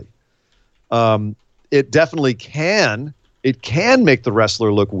properly. It definitely can. It can make the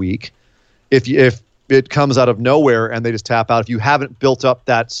wrestler look weak if it comes out of nowhere and they just tap out. If you haven't built up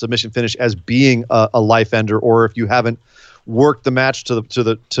that submission finish as being a life ender, or if you haven't worked the match towards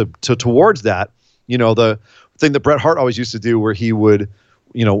that, the thing that Bret Hart always used to do, where he would,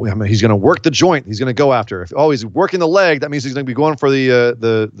 he's going to work the joint. He's going to go after. If he's working the leg, that means he's going to be going for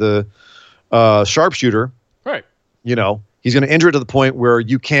the sharpshooter. Right. He's going to injure it to the point where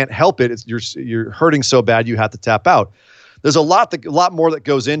you can't help it. You're hurting so bad you have to tap out. There's a lot more that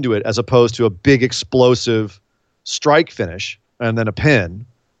goes into it as opposed to a big explosive strike finish and then a pin,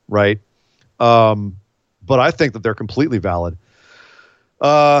 right? But I think that they're completely valid.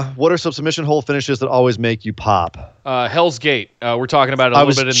 What are some submission hold finishes that always make you pop? Hell's Gate. We're talking about it a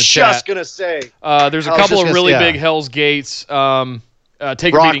little bit in the chat. I was just going to say. There's a couple of really big Hell's Gates.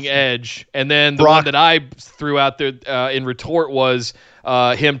 Taker beating Edge. And then the one that I threw out there in retort was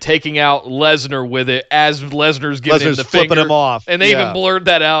him taking out Lesnar with it as Lesnar's giving him the flipping finger. Him off. And they even blurred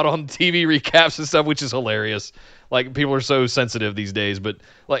that out on TV recaps and stuff, which is hilarious. Like, people are so sensitive these days, but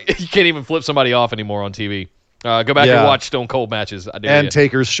like you can't even flip somebody off anymore on TV. Go back and watch Stone Cold matches.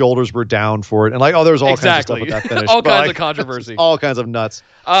 Taker's shoulders were down for it. And there's all kinds of stuff with that finish. All kinds of controversy. All kinds of nuts.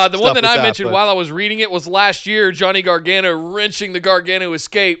 The one that I mentioned while I was reading it was last year, Johnny Gargano wrenching the Gargano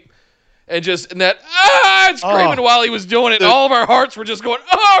escape and screaming while he was doing it. All of our hearts were just going,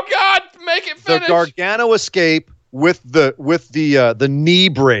 oh, God, make it finish. The Gargano escape with the knee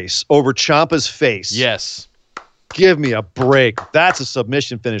brace over Ciampa's face. Yes. Give me a break. That's a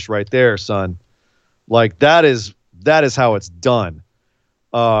submission finish right there, son. Like, that is how it's done.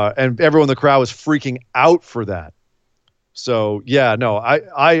 And everyone in the crowd was freaking out for that. So, yeah, no,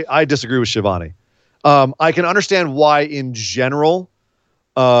 I disagree with Schiavone. I can understand why, in general,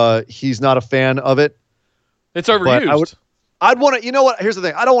 he's not a fan of it. It's overused. I'd want to, you know what? Here's the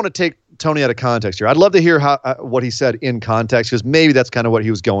thing. I don't want to take Tony out of context here. I'd love to hear what he said in context, because maybe that's kind of what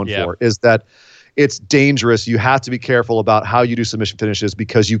he was going for, is that it's dangerous. You have to be careful about how you do submission finishes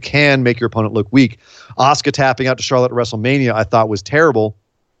because you can make your opponent look weak. Asuka tapping out to Charlotte at WrestleMania I thought was terrible.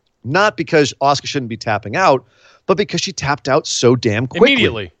 Not because Asuka shouldn't be tapping out, but because she tapped out so damn quickly.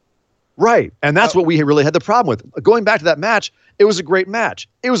 Immediately. Right. And that's what we really had the problem with. Going back to that match, it was a great match.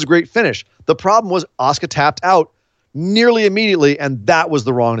 It was a great finish. The problem was Asuka tapped out nearly immediately, and that was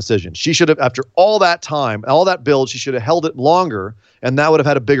the wrong decision. She should have, after all that time, all that build, she should have held it longer, and that would have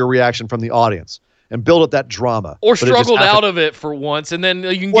had a bigger reaction from the audience and build up that drama. Or struggled out of it for once, and then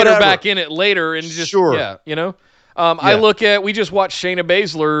you can get her back in it later and just, I look at, we just watched Shayna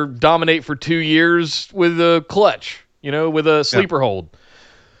Baszler dominate for 2 years with a clutch, with a sleeper hold.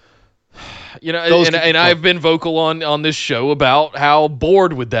 And I've been vocal on this show about how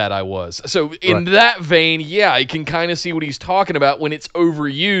bored with that I was. So in that vein, I can kind of see what he's talking about when it's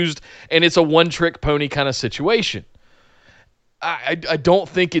overused and it's a one-trick pony kind of situation. I don't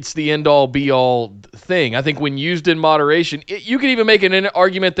think it's the end-all, be-all thing. I think when used in moderation, you could even make an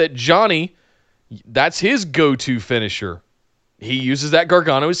argument that Johnny, that's his go-to finisher. He uses that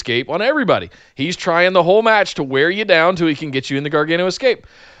Gargano escape on everybody. He's trying the whole match to wear you down till he can get you in the Gargano escape.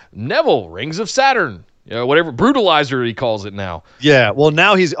 Neville, Rings of Saturn. Whatever, Brutalizer he calls it now. Yeah, well,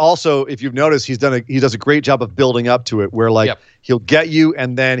 now he's also, if you've noticed, he does a great job of building up to it, where he'll get you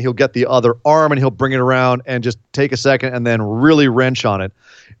and then he'll get the other arm and he'll bring it around and just take a second and then really wrench on it.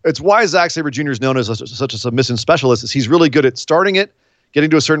 It's why Zack Sabre Jr. is known as such a submission specialist. Is he's really good at starting it, getting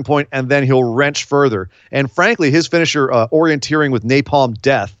to a certain point, and then he'll wrench further. And frankly, his finisher, orienteering with Napalm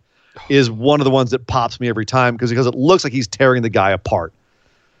Death, is one of the ones that pops me every time because it looks like he's tearing the guy apart.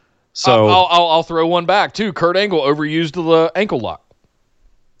 So I'll throw one back too. Kurt Angle overused the ankle lock.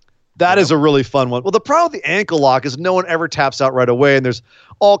 That is a really fun one. Well, the problem with the ankle lock is no one ever taps out right away, and there's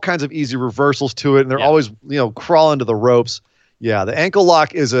all kinds of easy reversals to it, and they're always crawling to the ropes. Yeah, the ankle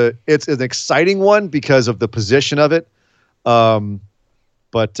lock it's an exciting one because of the position of it. And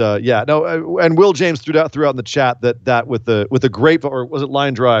Will James threw out in the chat that with the grape, or was it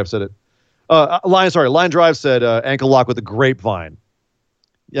Line Drive said it? Line Drive said ankle lock with the grapevine.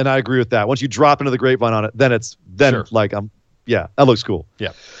 And I agree with that. Once you drop into the grapevine on it, then sure. That looks cool.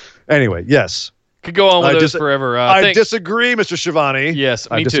 Yeah. Anyway, yes. Could go on with those forever. I disagree, Mr. Schiavone. Yes,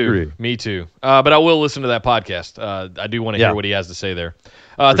 me too. Me too. But I will listen to that podcast. I do want to hear what he has to say there.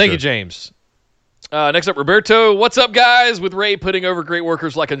 Thank you, James. Next up, Roberto. What's up, guys? With Ray putting over great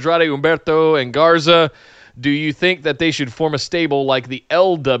workers like Andrade, Humberto, and Garza, do you think that they should form a stable like the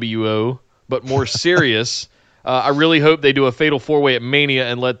LWO, but more serious? I really hope they do a fatal four-way at Mania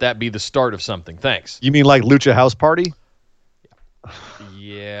and let that be the start of something. Thanks. You mean like Lucha House Party?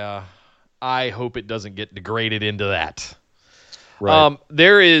 Yeah. I hope it doesn't get degraded into that. Right.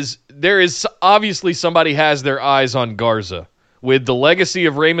 There is obviously somebody has their eyes on Garza with the legacy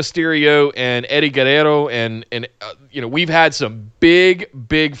of Rey Mysterio and Eddie Guerrero, and we've had some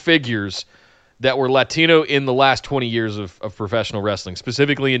big figures that were Latino in the last 20 years of professional wrestling,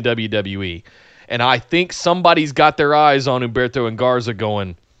 specifically in WWE. And I think somebody's got their eyes on Humberto and Garza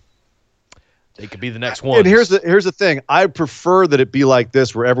going, they could be the next one. And here's the thing. I prefer that it be like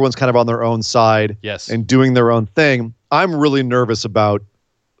this, where everyone's kind of on their own side and doing their own thing. I'm really nervous about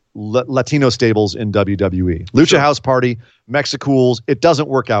Latino stables in WWE. Lucha House Party, Mexicools, it doesn't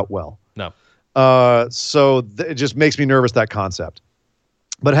work out well. No. It just makes me nervous, that concept.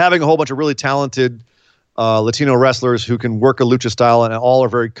 But having a whole bunch of really talented Latino wrestlers who can work a lucha style and all are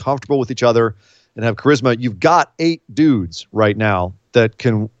very comfortable with each other and have charisma, you've got 8 dudes right now that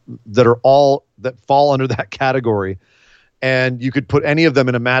fall under that category, and you could put any of them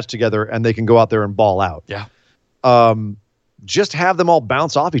in a match together and they can go out there and ball out. Yeah. Just have them all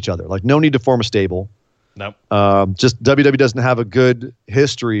bounce off each other. Like, no need to form a stable. Nope. Just WWE doesn't have a good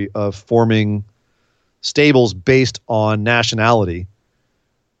history of forming stables based on nationality.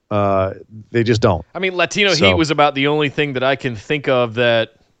 They just don't. I mean, Latino Heat was about the only thing that I can think of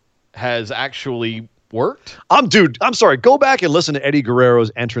that has actually worked. I'm sorry. Go back and listen to Eddie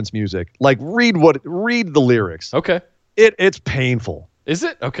Guerrero's entrance music. Like, read the lyrics. Okay. It's painful. Is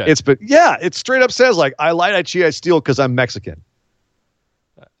it? Okay. It straight up says, like, I lied, I cheat, I steal because I'm Mexican.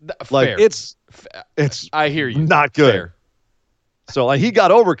 Fair. It's I hear you. Not good. Fair. So, like, he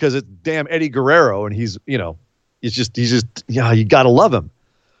got over because it's damn Eddie Guerrero, and he's just you got to love him.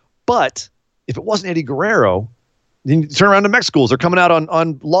 But if it wasn't Eddie Guerrero, then you turn around to Mexicools. They're coming out on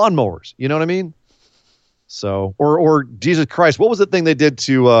lawnmowers. You know what I mean? So, or Jesus Christ, what was the thing they did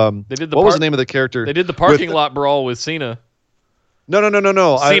to? What was the name of the character? They did the parking lot brawl with Cena. No.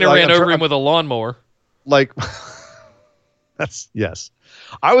 Cena ran over him with a lawnmower. Like, yes.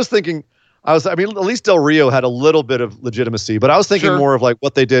 I mean, at least Del Rio had a little bit of legitimacy, but I was thinking more of like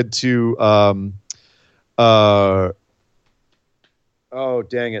what they did to, oh,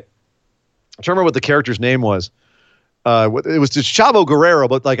 dang it. I'm trying to remember what the character's name was. It was just Chavo Guerrero,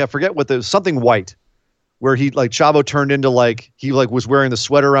 but like, I forget something white, where he, like, Chavo turned into, like, he like was wearing the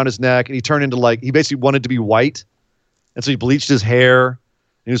sweater around his neck, and he turned into, like, he basically wanted to be white. And so he bleached his hair. And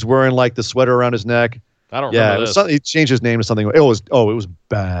he was wearing, like, the sweater around his neck. I don't remember this. He changed his name to something. It was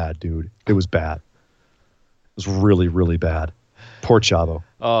bad, dude. It was bad. It was really, really bad. Poor Chavo.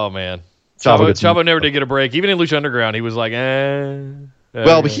 Oh, man. Chavo never did get a break. Even in Lucha Underground, he was like,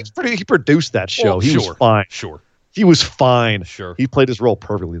 Well, but he produced that show. He was fine. Sure. He was fine. Sure. He played his role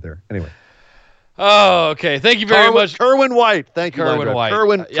perfectly there. Anyway. Oh, okay. Thank you very much. Kerwin White. Thank you, Kerwin White.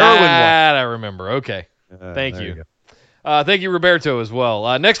 Kerwin White. I remember. Okay. Thank you. Thank you, Roberto, as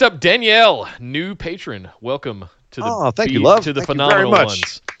well. Next up, Danielle, new patron. Welcome to the thank you, love. To the thank phenomenal you very much.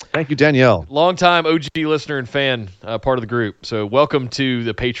 ones. Thank you, Danielle. Longtime OG listener and fan, part of the group. So welcome to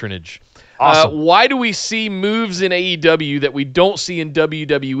the patronage. Awesome. Why do we see moves in AEW that we don't see in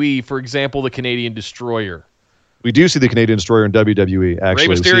WWE? For example, the Canadian Destroyer. We do see the Canadian Destroyer in WWE, actually.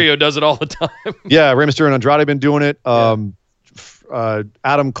 Rey Mysterio does it all the time. Yeah, Rey Mysterio and Andrade have been doing it.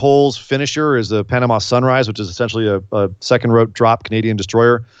 Adam Cole's finisher is the Panama Sunrise, which is essentially a second rope drop Canadian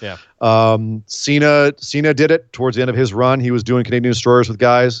destroyer. Yeah. Cena did it towards the end of his run. He was doing Canadian destroyers with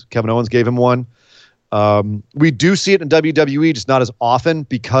guys. Kevin Owens gave him one. We do see it in WWE, just not as often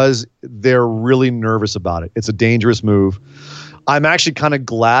because they're really nervous about it. It's a dangerous move. I'm actually kind of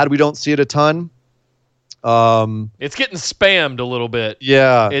glad we don't see it a ton. It's getting spammed a little bit.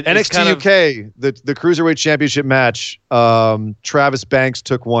 Yeah. NXT UK, the Cruiserweight Championship match, Travis Banks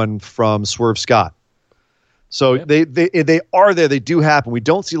took one from Swerve Scott. So they are there. They do happen. We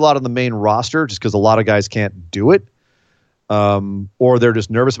don't see a lot on the main roster just because a lot of guys can't do it. Or they're just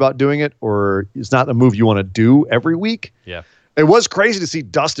nervous about doing it, or it's not a move you want to do every week. Yeah. It was crazy to see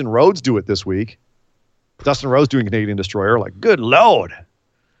Dustin Rhodes do it this week. Dustin Rhodes doing Canadian Destroyer, like, good Lord.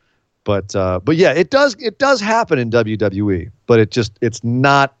 But yeah, it does happen in WWE, but it's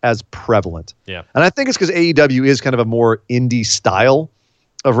not as prevalent. Yeah. And I think it's because AEW is kind of a more indie style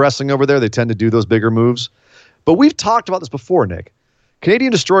of wrestling over there. They tend to do those bigger moves. But we've talked about this before, Nick.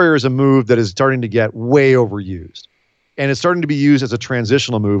 Canadian Destroyer is a move that is starting to get way overused. And it's starting to be used as a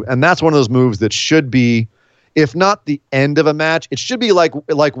transitional move. And that's one of those moves that should be, if not the end of a match, it should be like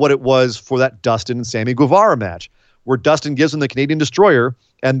what it was for that Dustin and Sammy Guevara match, where Dustin gives him the Canadian Destroyer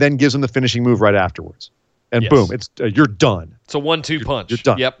and then gives him the finishing move right afterwards. And boom, it's you're done. It's a 1-2 punch. You're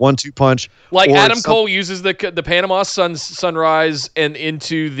done. Yep. 1-2 punch. Like Adam Cole uses the Panama Sunrise and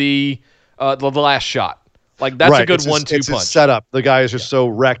into the last shot. Like that's right. a good 1-2 punch. It's a setup. The guy is just so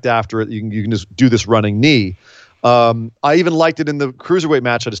wrecked after it. You can just do this running knee. I even liked it in the Cruiserweight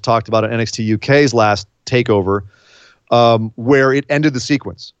match I just talked about at NXT UK's last takeover, where it ended the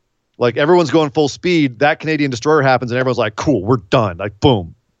sequence. Like everyone's going full speed. That Canadian Destroyer happens, and everyone's like, "Cool, we're done." Like,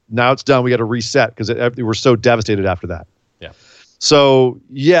 boom, now it's done. We got to reset because we're so devastated after that. Yeah. So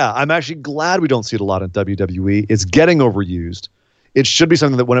yeah, I'm actually glad we don't see it a lot in WWE. It's getting overused. It should be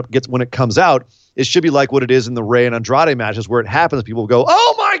something that when it comes out, it should be like what it is in the Rey and Andrade matches, where it happens, people go,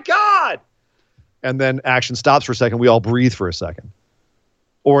 "Oh my God!" and then action stops for a second. We all breathe for a second,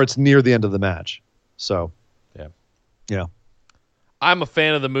 or it's near the end of the match. So, yeah. I'm a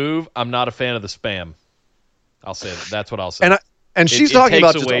fan of the move. I'm not a fan of the spam. I'll say that. That's what I'll say. And she's talking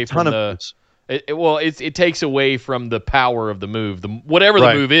about just away a ton from of moves. It takes away from the power of the move. Whatever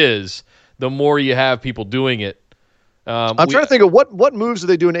the move is, the more you have people doing it. I'm trying to think of what moves do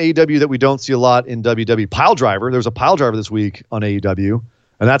they do in AEW that we don't see a lot in WWE. Pile driver. There's a pile driver this week on AEW,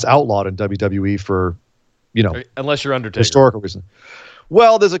 and that's outlawed in WWE for, unless you're Undertaker. Historical reason.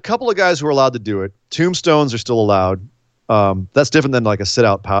 Well, there's a couple of guys who are allowed to do it. Tombstones are still allowed. That's different than like a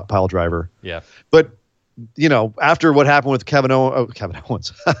sit-out pile driver. Yeah. But, after what happened with Kevin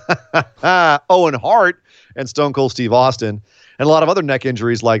Owens, Owen Hart and Stone Cold Steve Austin, and a lot of other neck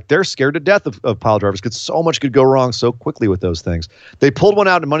injuries, like they're scared to death of pile drivers because so much could go wrong so quickly with those things. They pulled one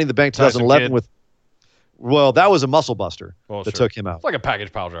out in Money in the Bank 2011 that was a muscle buster that took him out. It's like a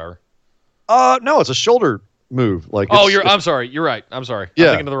package pile driver. No, it's a shoulder move. I'm sorry. You're right. I'm sorry. Yeah.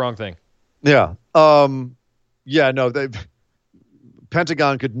 I'm thinking of the wrong thing. Yeah.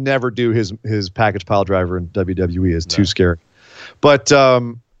 Pentagon could never do his package pile driver in WWE. It's too scary. But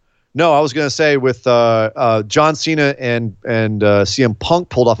no, I was going to say with John Cena and CM Punk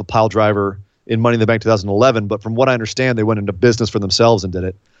pulled off a pile driver in Money in the Bank 2011. But from what I understand, they went into business for themselves and did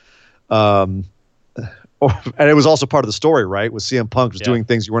it. And it was also part of the story, right? With CM Punk just doing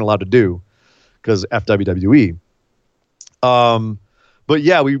things you weren't allowed to do because WWE. But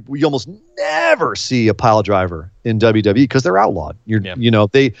yeah, we almost never see a pile driver in WWE because they're outlawed.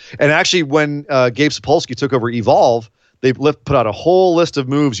 Actually when Gabe Sapolsky took over Evolve, they put out a whole list of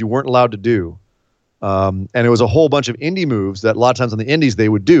moves you weren't allowed to do. And it was a whole bunch of indie moves that a lot of times on the indies they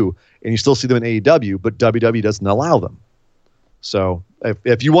would do, and you still see them in AEW, but WWE doesn't allow them. So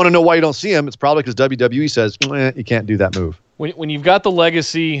if you want to know why you don't see them, it's probably because WWE says you can't do that move. When you've got the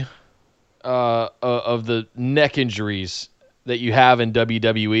legacy of the neck injuries that you have in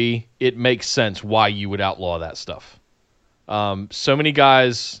WWE, it makes sense why you would outlaw that stuff. So many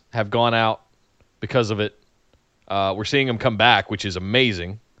guys have gone out because of it. We're seeing them come back, which is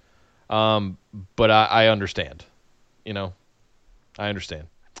amazing. But I understand. I understand.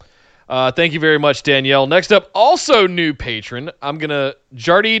 Thank you very much, Danielle. Next up, also new patron. I'm going to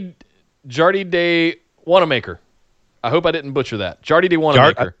Jardy de Wanamaker. I hope I didn't butcher that. Jardy de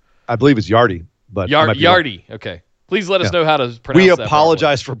Wanamaker. I believe it's Yardy. But Yardy. Okay. Please let us know how to pronounce we that. We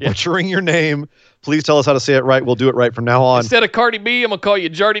apologize for butchering your name. Please tell us how to say it right. We'll do it right from now on. Instead of Cardi B, I'm going to call you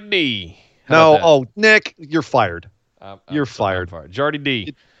Jardy D. Nick, you're fired. You're fired. Jardy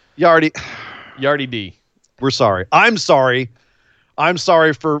D. Yardy D. We're sorry. I'm sorry. I'm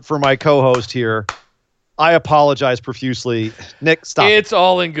sorry for my co-host here. I apologize profusely. Nick, stop. It's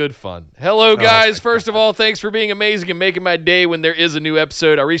all in good fun. Hello, guys. First of all, thanks for being amazing and making my day when there is a new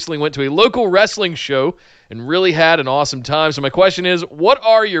episode. I recently went to a local wrestling show and really had an awesome time. So my question is, what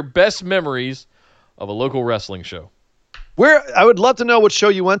are your best memories of a local wrestling show? I would love to know what show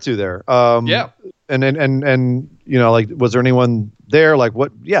you went to there. Yeah. And you know, like, was there anyone there? Like,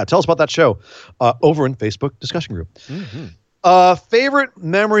 what? Yeah, tell us about that show over in Facebook discussion group. Mm-hmm. Favorite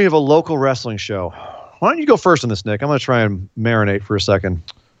memory of a local wrestling show. Why don't you go first on this, Nick? I'm going to try and marinate for a second.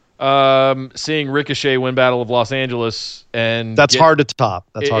 Seeing Ricochet win Battle of Los Angeles, and that's hard to top.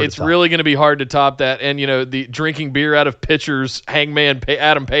 It's really going to be hard to top that. And you know, the drinking beer out of pitchers, Hangman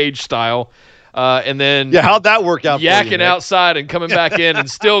Adam Page style, and then how'd that work out? Yakking for you, outside and coming back in, and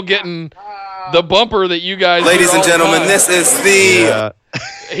still getting the bumper that you guys. Ladies and gentlemen, this is the.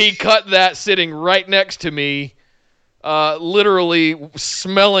 He cut that sitting right next to me. Literally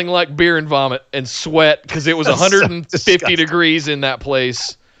smelling like beer and vomit and sweat because it was 150 degrees in that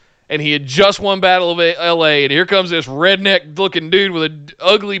place. And he had just won Battle of LA. And here comes this redneck looking dude with an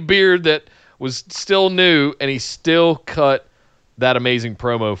ugly beard that was still new. And he still cut that amazing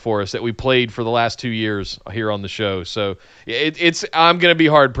promo for us that we played for the last 2 years here on the show. So I'm going to be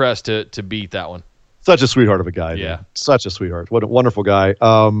hard pressed to beat that one. Such a sweetheart of a guy. Yeah. Man. Such a sweetheart. What a wonderful guy.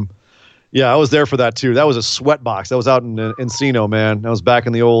 Yeah, I was there for that too. That was a sweat box. That was out in Encino, man. That was back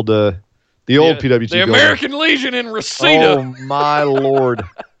in the old PWG. The American Legion in Reseda. Oh my lord!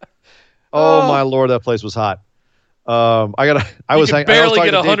 Oh my lord, that place was hot. I was barely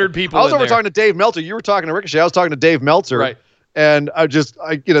get 100 people. I was over talking to Dave Meltzer. You were talking to Ricochet. I was talking to Dave Meltzer. Right. And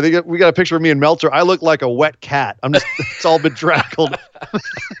we got a picture of me and Meltzer. I look like a wet cat. It's all bedraggled.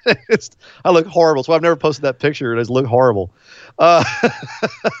 I look horrible. So I've never posted that picture. It just look horrible.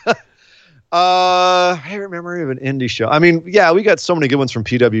 Favorite memory of an indie show. I mean, yeah, we got so many good ones from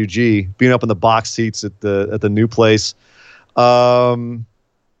PWG, being up in the box seats at the new place.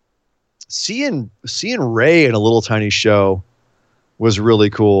 Seeing Ray in a little tiny show was really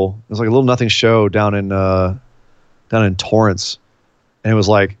cool. It was like a little nothing show down in Torrance, and it was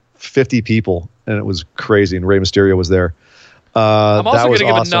like 50 people, and it was crazy. And Rey Mysterio was there. I'm also going to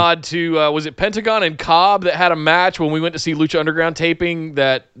give a nod to, was it Pentagon and Cobb that had a match when we went to see Lucha Underground taping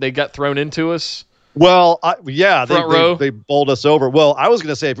that they got thrown into us? Well, they bowled us over. Well, I was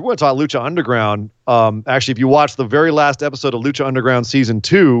going to say, if you want to talk Lucha Underground, actually, if you watch the very last episode of Lucha Underground Season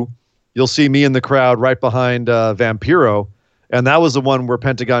 2, you'll see me in the crowd right behind Vampiro, and that was the one where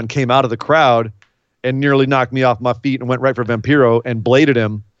Pentagon came out of the crowd and nearly knocked me off my feet and went right for Vampiro and bladed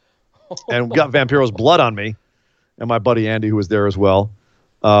him and got Vampiro's blood on me. And my buddy Andy, who was there as well.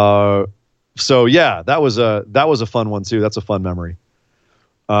 So yeah, that was a fun one too. That's a fun memory.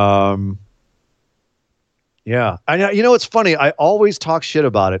 Yeah, it's funny. I always talk shit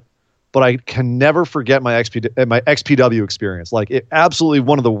about it, but I can never forget my XPW experience. Like, it absolutely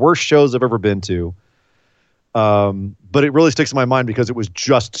one of the worst shows I've ever been to. But it really sticks in my mind because it was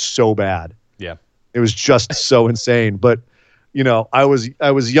just so bad. Yeah, it was just so insane. But you know, I was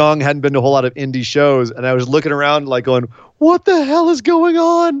young, hadn't been to a whole lot of indie shows, and I was looking around like going, what the hell is going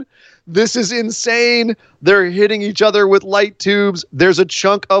on? This is insane. They're hitting each other with light tubes. There's a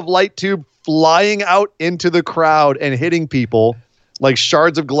chunk of light tube flying out into the crowd and hitting people like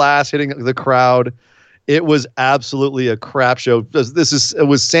shards of glass hitting the crowd. It was absolutely a crap show. It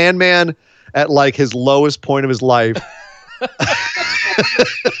was Sandman at like his lowest point of his life.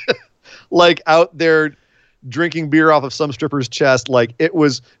 Like out there drinking beer off of some stripper's chest. Like, it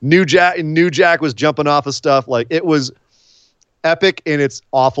was New Jack was jumping off of stuff. Like, it was epic in its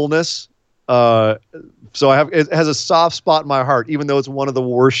awfulness. So it has a soft spot in my heart, even though it's one of the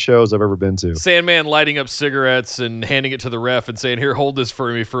worst shows I've ever been to. Sandman lighting up cigarettes and handing it to the ref and saying, "Here, hold this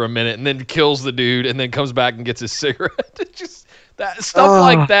for me for a minute," and then kills the dude and then comes back and gets his cigarette. Just that stuff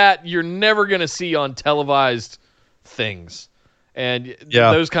like that you're never going to see on televised things. And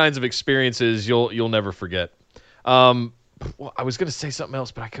those kinds of experiences you'll never forget. I was going to say something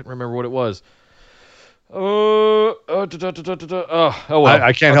else, but I couldn't remember what it was. Well. I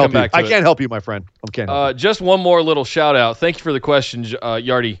can't help you. I can't help you, my friend. I can't help you. Just one more little shout out. Thank you for the question,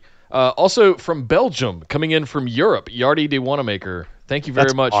 Yardy. Also from Belgium, coming in from Europe, Yardy de Wanamaker. Thank you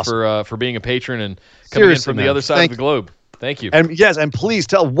very much awesome. for being a patron and coming in from the other side of the globe. Thank you. And yes, and please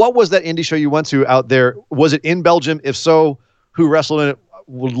tell, what was that indie show you went to out there? Was it in Belgium? If so, who wrestled in it?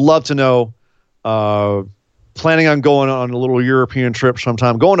 Would love to know. Planning on going on a little European trip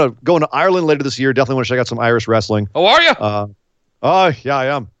sometime. Going to Ireland later this year. Definitely want to check out some Irish wrestling. Oh, are you? Yeah, I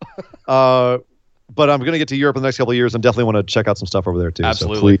am. But I'm going to get to Europe in the next couple of years and definitely want to check out some stuff over there too.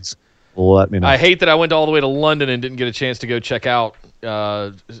 Absolutely. So let me know. I hate that I went all the way to London and didn't get a chance to go check out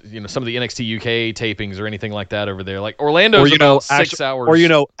some of the NXT UK tapings or anything like that over there. Like Orlando's about 6 hours.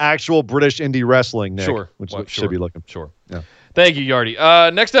 Or actual British indie wrestling, Nick. Sure. Which Well, should be looking. Sure. Yeah. Thank you,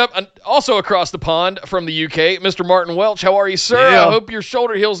 Yardy. Next up, also across the pond from the UK, Mr. Martin Welch. How are you, sir? Yeah. I hope your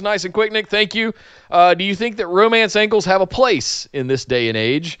shoulder heals nice and quick, Nick. Thank you. Do you think that romance angles have a place in this day and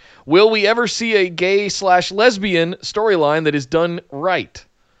age? Will we ever see a gay/lesbian storyline that is done right?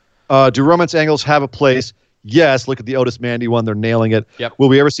 Do romance angles have a place? Yes. Look at the Otis Mandy one. They're nailing it. Yep. Will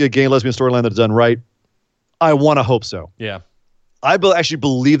we ever see a gay and lesbian storyline that's done right? I want to hope so. Yeah. I actually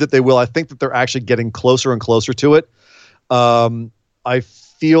believe that they will. I think that they're actually getting closer and closer to it. I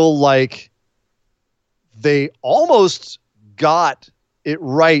feel like they almost got it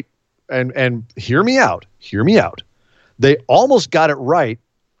right. And hear me out. Hear me out. They almost got it right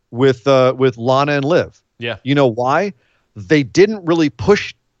with Lana and Liv. Yeah. You know why? They didn't really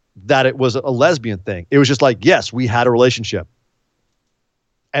push that it was a lesbian thing. It was just like, yes, we had a relationship,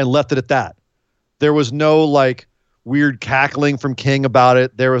 and left it at that. There was no like weird cackling from King about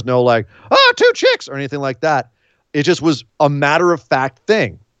it. There was no like, oh, 2 chicks or anything like that. It just was a matter of fact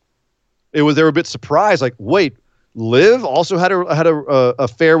thing. They were a bit surprised, like, wait, Liv also had a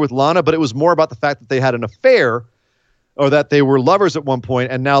affair with Lana, but it was more about the fact that they had an affair, or that they were lovers at one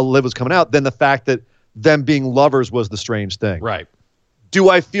point, and now Liv was coming out, than the fact that them being lovers was the strange thing. Right. Do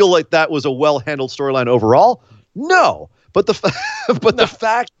I feel like that was a well-handled storyline overall? No. But the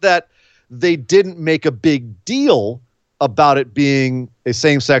fact that they didn't make a big deal about it being a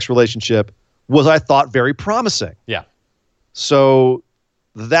same-sex relationship was, I thought, very promising. Yeah. So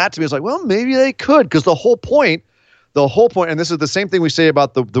that to me is like, well, maybe they could, because the whole point, and this is the same thing we say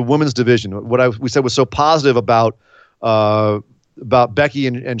about the women's division. What we said was so positive about Becky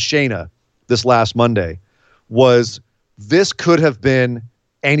and Shayna this last Monday was this could have been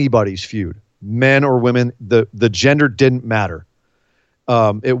anybody's feud, men or women. The gender didn't matter.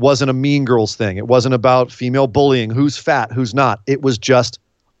 It wasn't a Mean Girls thing. It wasn't about female bullying, who's fat, who's not. It was just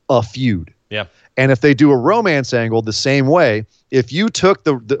a feud. Yeah. And if they do a romance angle the same way, if you took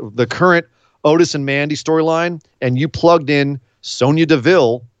the current Otis and Mandy storyline and you plugged in Sonya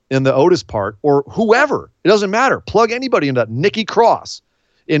Deville in the Otis part, or whoever, it doesn't matter. Plug anybody into that, Nikki Cross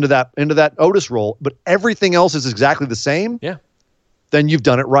into that Otis role, but everything else is exactly the same. Yeah. Then you've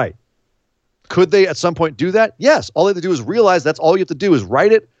done it right. Could they at some point do that? Yes. All they have to do is realize that's all you have to do is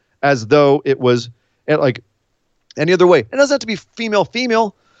write it as though it was like any other way. It doesn't have to be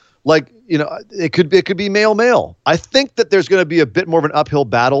female. Like, it could be male. I think that there's going to be a bit more of an uphill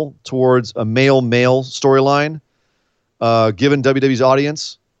battle towards a male storyline, given WWE's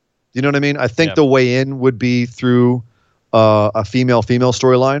audience. You know what I mean? I think the way in would be through a female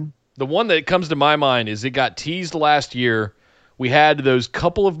storyline. The one that comes to my mind is it got teased last year. We had those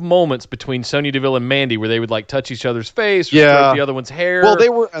couple of moments between Sonya Deville and Mandy where they would like touch each other's face or stroke the other one's hair. Well, they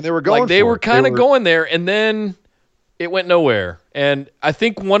were going. Like they were kind of going there, and then it went nowhere. And I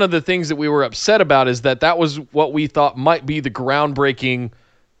think one of the things that we were upset about is that was what we thought might be the groundbreaking,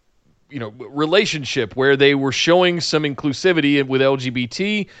 relationship where they were showing some inclusivity with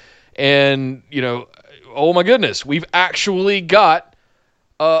LGBT, and oh my goodness, we've actually got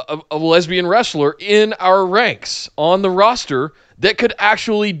a lesbian wrestler in our ranks on the roster that could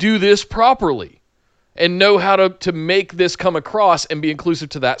actually do this properly and know how to make this come across and be inclusive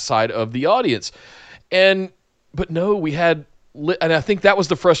to that side of the audience. But no, we had, and I think that was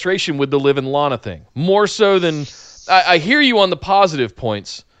the frustration with the Liv and Lana thing. More so than, I hear you on the positive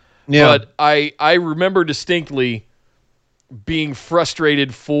points, but I remember distinctly being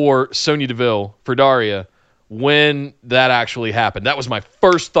frustrated for Sonya Deville, for Daria, when that actually happened. That was my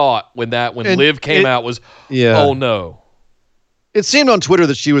first thought when Liv came out was, oh no. It seemed on Twitter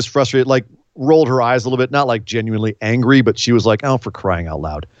that she was frustrated, like rolled her eyes a little bit, not like genuinely angry, but she was like, oh, for crying out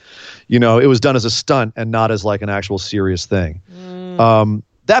loud. It was done as a stunt and not as like an actual serious thing.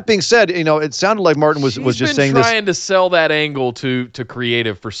 That being said, it sounded like Martin was just saying this. She's been trying to sell that angle to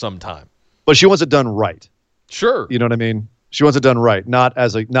creative for some time. But she wants it done right. Sure. You know what I mean? She wants it done right, not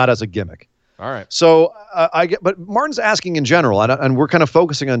as a gimmick. All right. So but Martin's asking in general, and we're kind of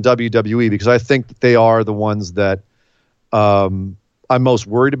focusing on WWE because I think that they are the ones that I'm most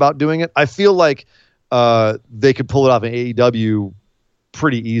worried about doing it. I feel like they could pull it off in AEW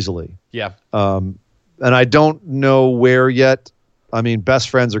pretty easily. Yeah. And I don't know where yet. I mean, Best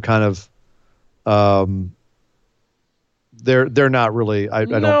Friends are kind of they're not really. I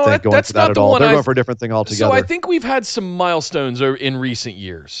don't think going for that at all. They're going for a different thing altogether. So I think we've had some milestones in recent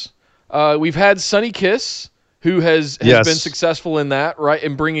years. We've had Sunny Kiss who has Yes. been successful in that, right,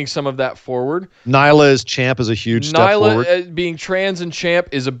 and bringing some of that forward. Nyla as champ is a huge step forward. Nyla being trans and champ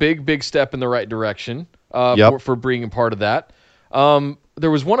is a big step in the right direction for being a part of that.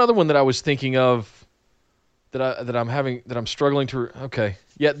 There was one other one that I was thinking of that I'm struggling to. Okay,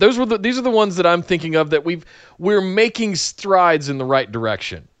 yeah, these are the ones that I'm thinking of that we're making strides in the right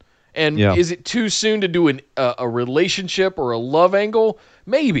direction. And is it too soon to do a relationship or a love angle?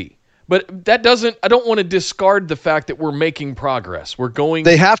 Maybe. But that doesn't. I don't want to discard the fact that we're making progress. We're going.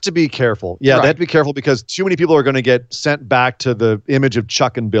 They have to be careful. Yeah, Right. they have to be careful because too many people are going to get sent back to the image of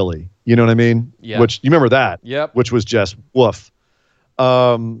Chuck and Billy. You know what I mean? Yeah. Which you remember that? Yep. Which was just woof.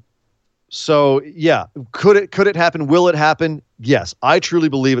 So yeah, could it happen? Will it happen? Yes, I truly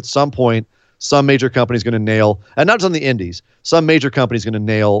believe at some point some major company is going to nail, and not just on the indies. Some major company is going to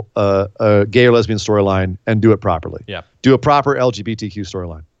nail a gay or lesbian storyline and do it properly. Yeah. Do a proper LGBTQ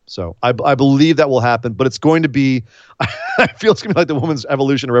storyline. So I believe that will happen, but it's going to be, I feel it's going to be like the women's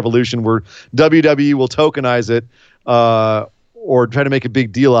evolution or revolution where WWE will tokenize it or try to make a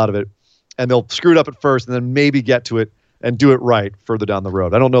big deal out of it, and they'll screw it up at first and then maybe get to it and do it right further down the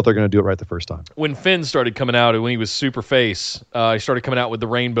road. I don't know if they're going to do it right the first time. When Finn started coming out, when he was super face, he started coming out with the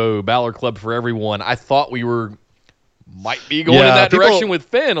Rainbow Balor Club for everyone. I thought we might be going in that direction with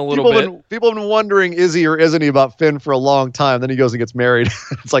Finn a little bit. People have been wondering, is he or isn't he about Finn for a long time. Then he goes and gets married.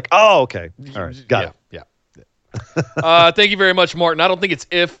 It's like, oh, okay. All right. Got it. Yeah. Thank you very much, Martin. I don't think it's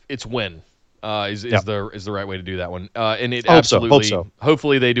if, it's when. Is the right way to do that one. And it absolutely, Hope so.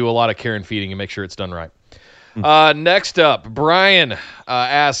 Hopefully they do a lot of care and feeding and make sure it's done right. Next up, Brian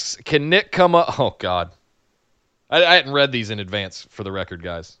asks, can Nick come up? Oh, God. I hadn't read these in advance for the record,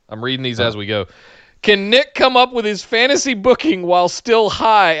 guys. I'm reading these as we go. Can Nick come up with his fantasy booking while still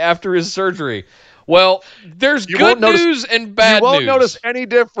high after his surgery? Well, there's good news and bad news. You won't notice any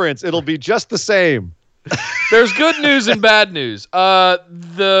difference. It'll be just the same. There's good news and bad news.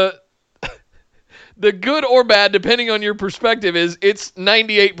 The good or bad, depending on your perspective, is it's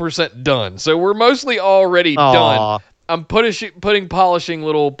 98% done. So we're mostly already done. I'm putting polishing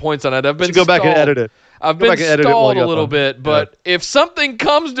little points on it. I've been go back and edit it. I've been stalled a little bit, but if something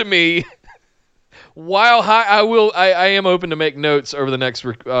comes to me while high, I am open to make notes over the next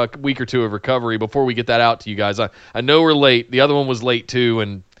week or two of recovery before we get that out to you guys. I know we're late. The other one was late too,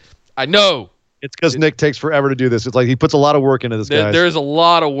 and I know. It's because Nick takes forever to do this. It's like he puts a lot of work into this, guys. There's a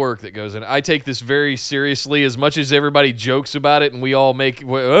lot of work that goes in. I take this very seriously. As much as everybody jokes about it and we all make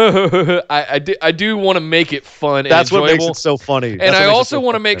I do want to make it fun and enjoyable. That's what makes it so funny. And I also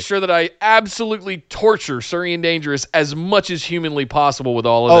want to make sure that I absolutely torture Surrey and Dangerous as much as humanly possible with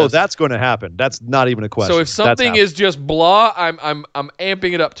all of this. Oh, that's going to happen. That's not even a question. So if something is just blah, I'm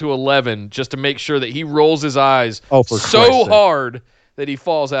amping it up to 11 just to make sure that he rolls his eyes so hard that he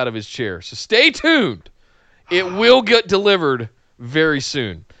falls out of his chair. So stay tuned. It will get delivered very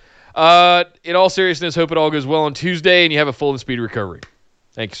soon. In all seriousness, hope it all goes well on Tuesday and you have a full and speedy recovery.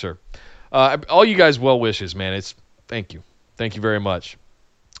 Thank you, sir. All you guys well wishes, man. Thank you. Thank you very much.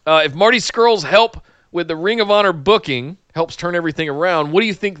 If Marty Scurll's help with the Ring of Honor booking helps turn everything around, what do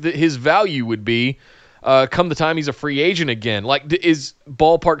you think that his value would be come the time he's a free agent again? Like, is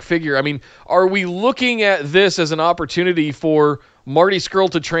ballpark figure? I mean, are we looking at this as an opportunity for Marty Scurll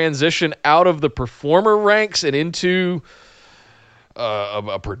to transition out of the performer ranks and into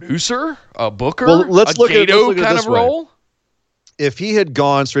a producer, a booker, let's look at Gato it kind this of way. role? If he had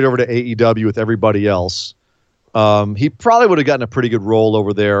gone straight over to AEW with everybody else, he probably would have gotten a pretty good role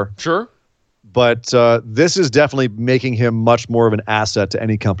over there. Sure. But this is definitely making him much more of an asset to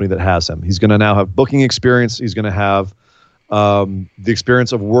any company that has him. He's going to now have booking experience. He's going to have the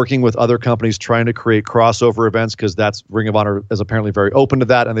experience of working with other companies trying to create crossover events, because that's Ring of Honor is apparently very open to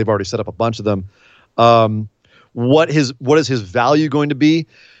that, and they've already set up a bunch of them. What is his value going to be?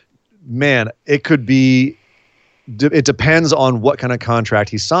 Man, it could be. It depends on what kind of contract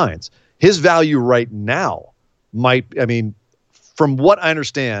he signs. His value right now from what I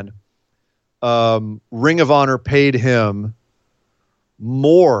understand, Ring of Honor paid him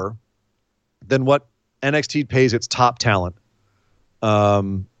more than what NXT pays its top talent.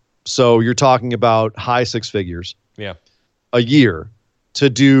 So you're talking about high six figures a year to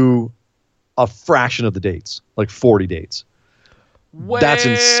do a fraction of the dates, like 40 dates. Well, that's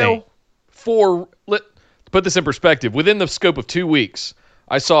insane. To put this in perspective, within the scope of 2 weeks,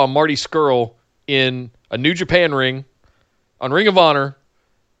 I saw Marty Scurll in a New Japan ring, on Ring of Honor,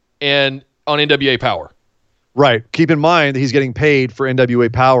 and on NWA Power. Right. Keep in mind that he's getting paid for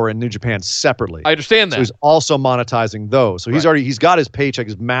NWA Power and New Japan separately. I understand that. So he's also monetizing those. So he's got his paycheck,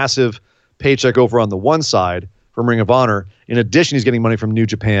 his massive paycheck over on the one side from Ring of Honor. In addition, he's getting money from New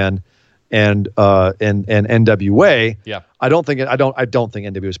Japan and NWA. Yeah. I don't think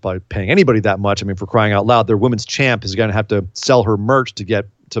NWA is probably paying anybody that much. I mean, for crying out loud, their women's champ is going to have to sell her merch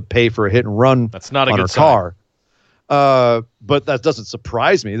to pay for a hit and run. That's not a on good her sign. car. But that doesn't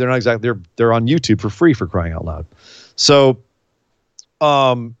surprise me. They're not exactly they're on YouTube for free, for crying out loud. So,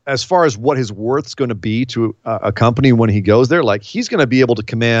 as far as what his worth's going to be to a company when he goes there, like he's going to be able to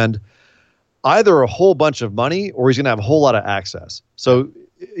command either a whole bunch of money or he's going to have a whole lot of access. So,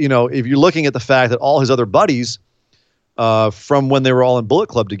 if you're looking at the fact that all his other buddies from when they were all in Bullet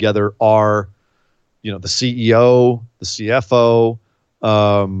Club together are, the CEO, the CFO,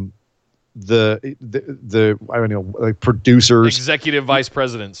 the I don't know, like producers, executive vice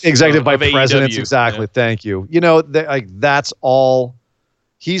presidents, executive vice of presidents. AEW. Exactly. Yeah. Thank you. That's all.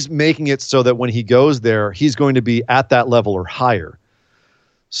 He's making it so that when he goes there, he's going to be at that level or higher.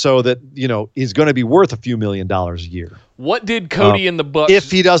 So that, he's going to be worth a few $1 million a year. What did Cody and the Bucks,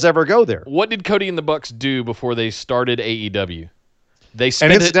 if he does ever go there? What did Cody and the Bucks do before they started AEW? They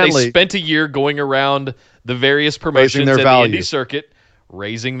spent a year going around the various promotions at the indie circuit,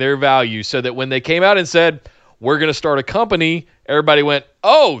 raising their value, so that when they came out and said, we're going to start a company, everybody went,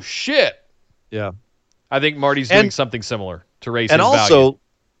 oh, shit. Yeah. I think Marty's doing something similar to raise his value. And also,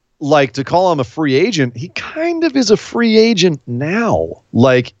 like, to call him a free agent, he kind of is a free agent now.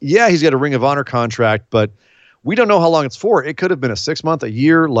 Like, yeah, he's got a Ring of Honor contract, but we don't know how long it's for. It could have been a 6 month, a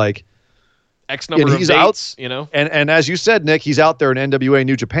year, like X number of dates, And as you said, Nick, he's out there in NWA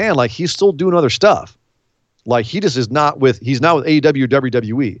New Japan. Like, he's still doing other stuff. Like, he's not with AEW,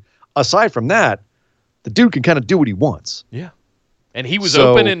 WWE. Aside from that, the dude can kind of do what he wants. Yeah. And he was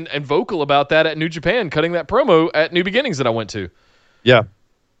open and vocal about that at New Japan, cutting that promo at New Beginnings that I went to. Yeah.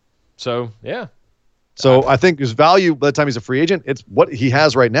 So, yeah. So I think his value by the time he's a free agent, it's what he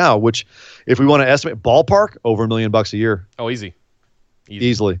has right now, which if we want to estimate ballpark, over $1 million a year. Oh, easy.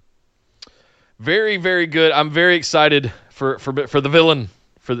 Easily. Very, very good. I'm very excited for the villain,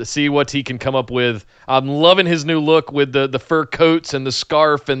 see what he can come up with. I'm loving his new look with the fur coats and the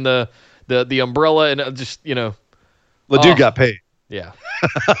scarf and the umbrella and just, The dude got paid. Yeah.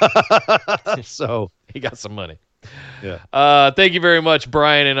 So he got some money. Yeah. Thank you very much,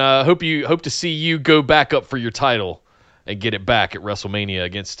 Brian, and hope to see you go back up for your title and get it back at WrestleMania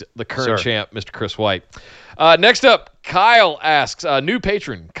against the current champ, Mr. Chris White. Next up, Kyle asks, new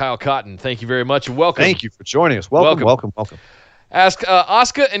patron, Kyle Cotton. Thank you very much and welcome. Thank you for joining us. Welcome. Ask,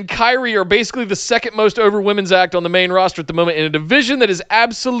 Asuka and Kairi are basically the second most over women's act on the main roster at the moment in a division that is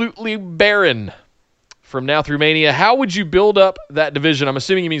absolutely barren. From now through Mania, how would you build up that division? I'm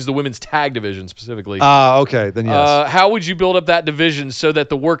assuming he means the women's tag division specifically. Okay, then yes. How would you build up that division so that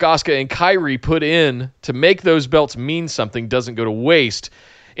the work Asuka and Kairi put in to make those belts mean something doesn't go to waste,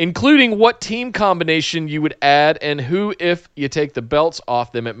 including what team combination you would add and who if you take the belts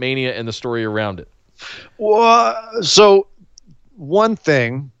off them at Mania and the story around it? Well, so one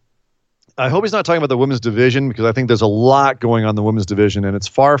thing, I hope he's not talking about the women's division because I think there's a lot going on in the women's division and it's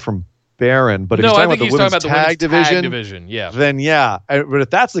far from barren, but if he's talking about the women's tag division, yeah. Then yeah. But if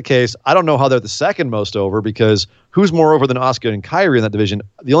that's the case, I don't know how they're the second most over because who's more over than Asuka and Kairi in that division?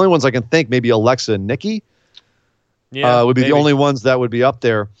 The only ones I can think, maybe Alexa and Nikki, would be the only ones that would be up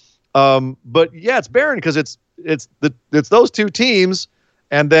there. But yeah, it's barren because it's those two teams,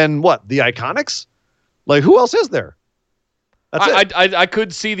 and then what? The Iconics? Like who else is there? I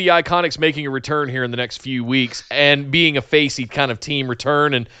could see the Iconics making a return here in the next few weeks and being a facey kind of team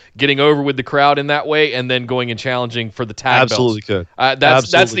return and getting over with the crowd in that way and then going and challenging for the tag Absolutely belts. Could.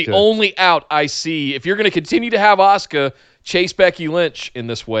 That's the only out I see. If you're going to continue to have Asuka chase Becky Lynch in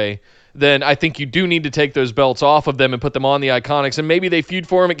this way, then I think you do need to take those belts off of them and put them on the Iconics. And maybe they feud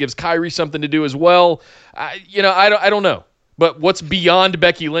for them. It gives Kairi something to do as well. I don't know. But what's beyond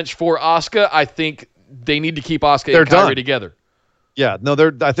Becky Lynch for Asuka, I think they need to keep Asuka and Kairi together. Yeah, no,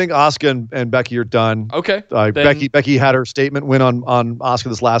 I think Asuka and Becky are done. Okay. Becky had her statement win on Asuka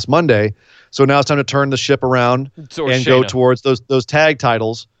this last Monday, so now it's time to turn the ship around and go towards those tag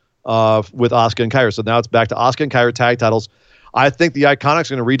titles with Asuka and Kairi. So now it's back to Asuka and Kairi tag titles. I think the Iconics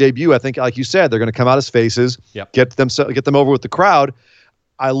are going to re-debut. I think, like you said, they're going to come out as faces. Yep. Get them over with the crowd.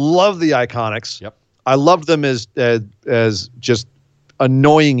 I love the Iconics. Yep. I love them as just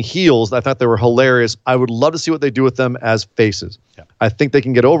annoying heels. I thought they were hilarious. I would love to see what they do with them as faces. Yeah. I think they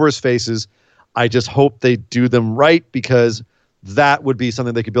can get over as faces. I just hope they do them right because that would be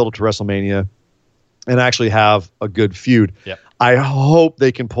something they could build up to WrestleMania and actually have a good feud. Yeah. I hope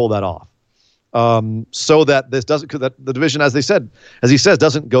they can pull that off. So that this doesn't, that the division, as he says,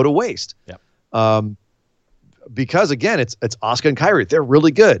 doesn't go to waste. Yeah. Because again, it's Asuka and Kairi. They're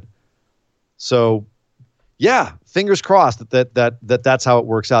really good. So yeah, fingers crossed that's how it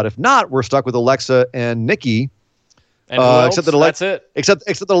works out. If not, we're stuck with Alexa and Nikki. And who else? That's it. Except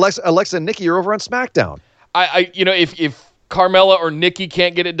that Alexa and Nikki are over on SmackDown. If Carmella or Nikki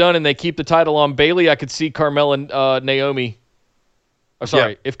can't get it done and they keep the title on Bayley, I could see Carmella and Naomi.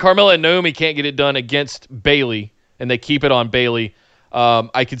 If Carmella and Naomi can't get it done against Bayley and they keep it on Bayley,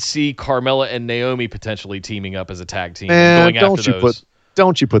 I could see Carmella and Naomi potentially teaming up as a tag team. Man, going after those.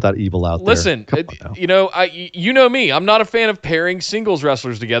 Don't you put that evil out Listen, there. you know me. I'm not a fan of pairing singles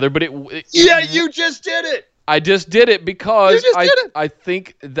wrestlers together, but you just did it. I just did it because I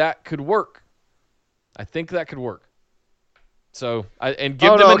think that could work. So, give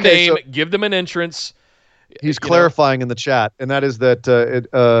them a name, give them an entrance. He's clarifying in the chat, and that is that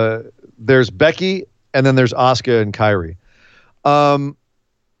there's Becky, and then there's Asuka and Kairi.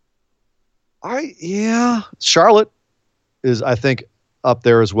 Charlotte is, I think, up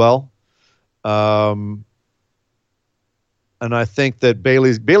there as well. And I think that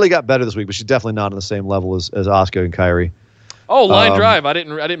Bayley got better this week, but she's definitely not on the same level as Asuka and Kairi. Oh, line drive. I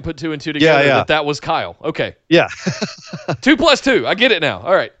didn't put 2 and 2 together that was Kyle. Okay. Yeah. 2 plus 2. I get it now.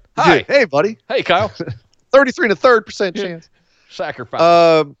 All right. Hi. Hey, buddy. Hey, Kyle. 33 1/3% chance. Sacrifice.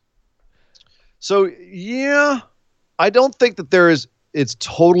 I don't think that it's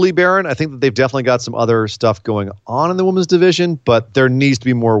totally barren. I think that they've definitely got some other stuff going on in the women's division, but there needs to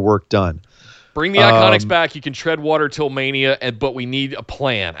be more work done. Bring the Iconics back. You can tread water till Mania, but we need a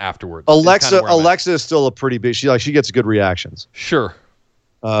plan afterwards. Alexa is still a pretty big. She gets good reactions. Sure.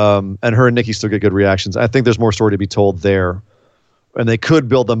 And her and Nikki still get good reactions. I think there's more story to be told there, and they could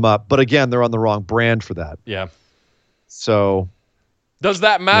build them up. But again, they're on the wrong brand for that. Yeah. So, does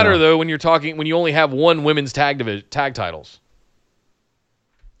that matter though when you only have one women's tag titles?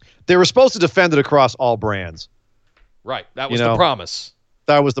 They were supposed to defend it across all brands. Right. That was the promise.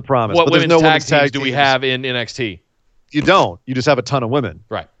 That was the promise. What but there's women's no tag teams do we have in NXT? You don't. You just have a ton of women.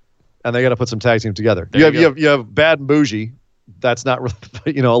 Right. And they got to put some tag teams together. You have Bad and Bougie. That's not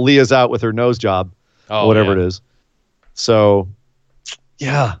really, Aaliyah's out with her nose job. Oh, whatever it is. So,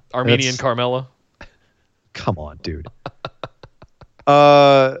 yeah. Armenian Carmella. Come on, dude.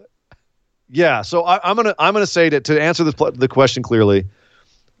 Yeah. So I'm gonna say to answer the question clearly,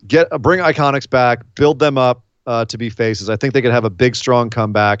 bring Iconics back, build them up to be faces. I think they could have a big, strong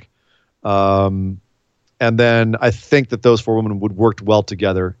comeback. And then I think that those 4 women would work well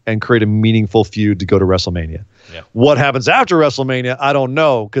together and create a meaningful feud to go to WrestleMania. Yeah. What happens after WrestleMania, I don't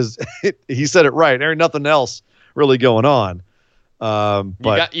know, because he said it right. There ain't nothing else really going on.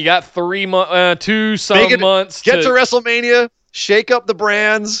 But you got 2 months. Get to WrestleMania, shake up the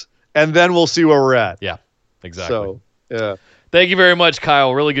brands, and then we'll see where we're at. Yeah, exactly. So, yeah. Thank you very much,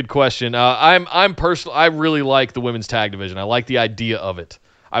 Kyle. Really good question. I really like the women's tag division. I like the idea of it.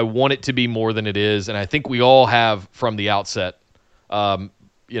 I want it to be more than it is, and I think we all have from the outset.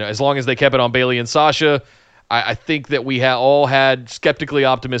 As long as they kept it on Bayley and Sasha, I think that we all had skeptically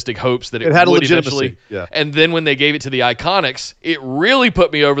optimistic hopes that it had would legitimacy. Eventually. Yeah. And then when they gave it to the Iconics, it really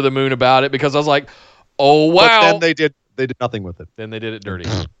put me over the moon about it because I was like, oh wow. But then they did nothing with it. Then they did it dirty.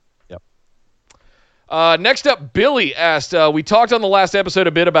 Yep. Next up, Billy asked, we talked on the last episode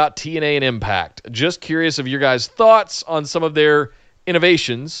a bit about TNA and Impact. Just curious of your guys' thoughts on some of their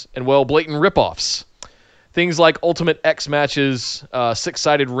innovations and, blatant ripoffs. Things like Ultimate X matches,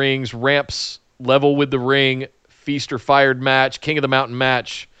 6-sided rings, ramps level with the ring, Feast or Fired match, King of the Mountain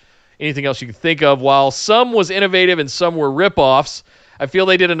match, anything else you can think of. While some was innovative and some were ripoffs, I feel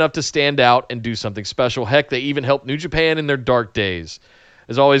they did enough to stand out and do something special. Heck, they even helped New Japan in their dark days.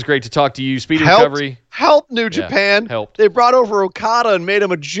 It's always great to talk to you. Speedy recovery. Helped New Japan. Helped. They brought over Okada and made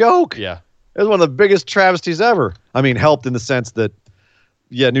him a joke. Yeah. It was one of the biggest travesties ever. I mean, helped in the sense that,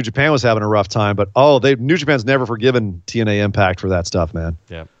 New Japan was having a rough time, but New Japan's never forgiven TNA Impact for that stuff, man.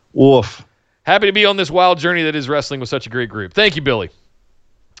 Yeah. Woof. Happy to be on this wild journey that is wrestling with such a great group. Thank you, Billy.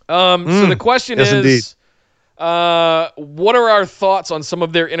 So the question is, indeed. What are our thoughts on some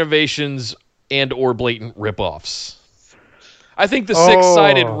of their innovations and or blatant ripoffs? I think the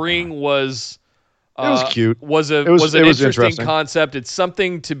 6-sided ring was it was cute. Was an interesting concept. It's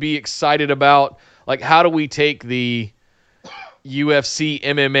something to be excited about. Like, how do we take the UFC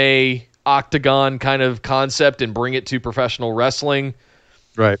MMA octagon kind of concept and bring it to professional wrestling?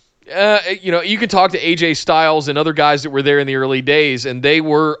 Right. You can talk to AJ Styles and other guys that were there in the early days, and they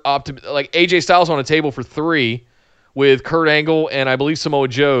were like AJ Styles on a table for 3 with Kurt Angle and I believe Samoa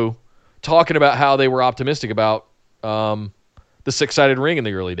Joe talking about how they were optimistic about the 6-sided ring in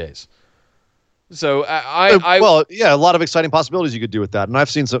the early days. So a lot of exciting possibilities you could do with that, and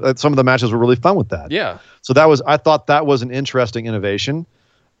I've seen some of the matches were really fun with that. Yeah. So I thought that was an interesting innovation.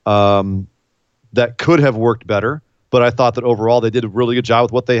 that could have worked better, but I thought that overall they did a really good job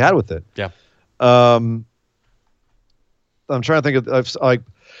with what they had with it. Yeah. I'm trying to think of like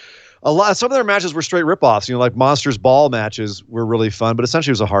a lot. Some of their matches were straight ripoffs. You know, like Monsters Ball matches were really fun, but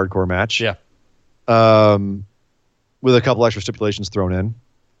essentially it was a hardcore match. Yeah. With a couple extra stipulations thrown in.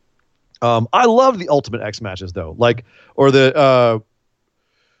 I love the Ultimate X matches though, like or the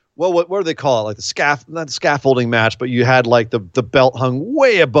what do they call it? Like not the scaffolding match, but you had like the belt hung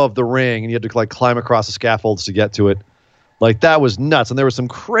way above the ring, and you had to like climb across the scaffolds to get to it. Like that was nuts, and there were some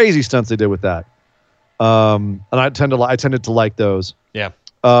crazy stunts they did with that. And I tended to like those. Yeah.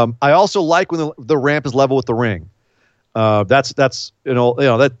 I also like when the ramp is level with the ring. That's that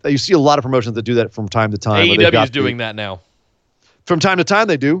you see a lot of promotions that do that from time to time. AEW is doing that now. From time to time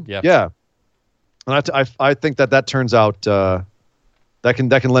they do. Yeah. And I think that turns out that can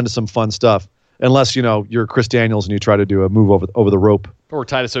lend to some fun stuff. Unless you're Chris Daniels and you try to do a move over the rope. Or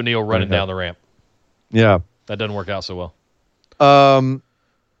Titus O'Neil running down the ramp. Yeah. That doesn't work out so well.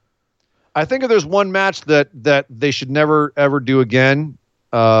 I think if there's one match that they should never ever do again,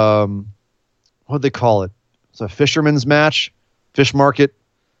 what'd they call it? It's a fisherman's match, fish market,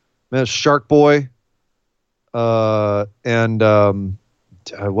 Shark Boy, and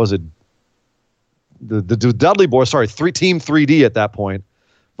was it the Dudley Boy? Sorry, Team 3D at that point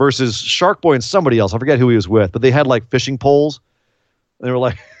versus Shark Boy and somebody else. I forget who he was with, but they had like fishing poles. And they were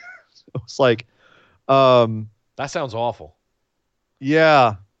like, it was like, that sounds awful.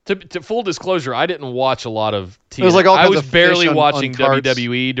 Yeah. To full disclosure, I didn't watch a lot of TV. It was like I was barely watching on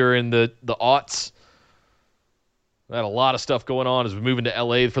WWE during the aughts. I had a lot of stuff going on as we moving to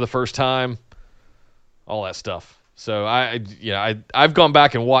LA for the first time. All that stuff. So I've gone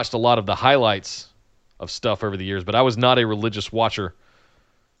back and watched a lot of the highlights of stuff over the years, but I was not a religious watcher.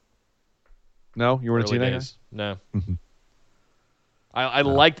 No, you weren't a teenager? No. I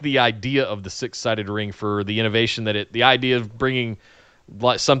liked the idea of the 6-sided ring for the innovation the idea of bringing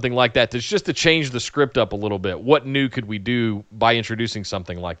something like that just to change the script up a little bit. What new could we do by introducing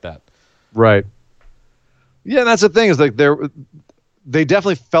something like that? Right. Yeah, and that's the thing is like they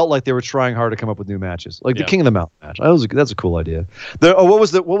definitely felt like they were trying hard to come up with new matches, like the King of the Mountain match. That's a cool idea. What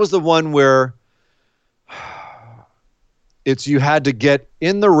was the one where it's you had to get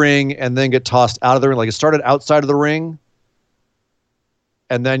in the ring and then get tossed out of the ring? Like it started outside of the ring,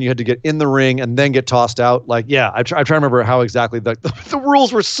 and then you had to get in the ring and then get tossed out. Like I try to remember how exactly the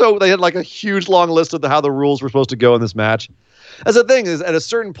rules were. So they had like a huge long list of how the rules were supposed to go in this match. As the thing is, at a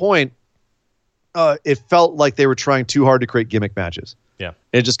certain point, it felt like they were trying too hard to create gimmick matches. Yeah,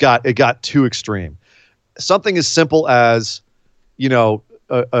 it got too extreme. Something as simple as,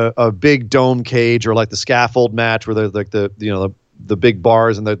 a big dome cage or like the scaffold match where there's like the big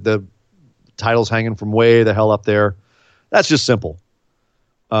bars and the titles hanging from way the hell up there. That's just simple.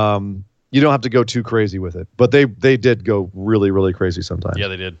 You don't have to go too crazy with it, but they did go really, really crazy sometimes. Yeah,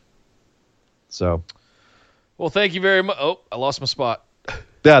 they did. So, well, thank you very much. Oh, I lost my spot.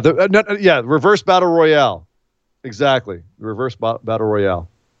 Yeah, reverse battle royale. Exactly. Reverse battle royale.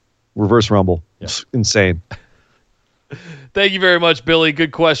 Reverse rumble. Yeah. Insane. Thank you very much, Billy.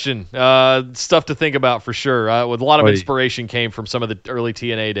 Good question. Stuff to think about for sure. With a lot of inspiration came from some of the early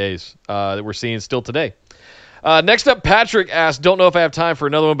TNA days that we're seeing still today. Next up, Patrick asked, don't know if I have time for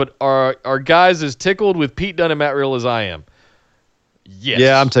another one, but are guys as tickled with Pete Dunne and Matt Riddle as I am? Yes.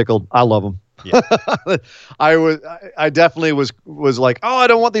 Yeah, I'm tickled. I love them. Yeah. I definitely was like, oh, I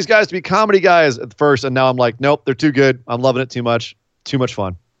don't want these guys to be comedy guys at first, and now I'm like, nope, they're too good. I'm loving it too much. Too much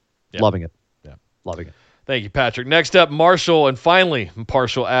fun. Yep. Loving it. Yeah. Loving it. Thank you, Patrick. Next up, Marshall, and finally,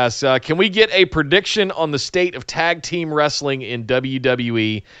 Marshall asks, can we get a prediction on the state of tag team wrestling in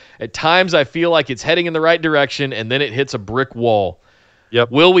WWE? At times, I feel like it's heading in the right direction, and then it hits a brick wall.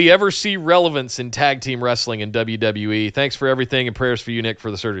 Yep. Will we ever see relevance in tag team wrestling in WWE? Thanks for everything, and prayers for you, Nick,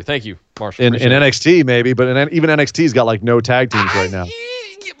 for the surgery. Thank you, Marshall. In NXT, maybe, but even NXT's got like no tag teams right now.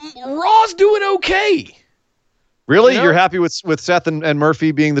 Raw's doing okay. Really? You're happy with Seth and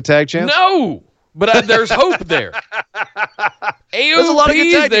Murphy being the tag champs? No, but there's hope there.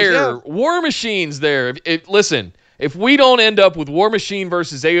 AOP's there. Yeah. War Machine's there. Listen, if we don't end up with War Machine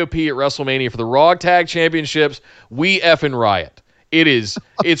versus AOP at WrestleMania for the Raw Tag Championships, we effing riot.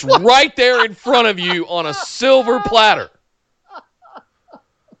 It's right there in front of you on a silver platter.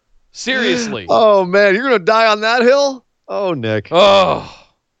 Seriously. Oh, man, you're going to die on that hill? Oh, Nick. Oh.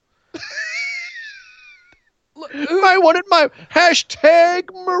 I wanted my hashtag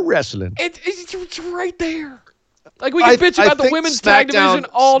wrestling. It's right there. Like, we can bitch about the women's tag division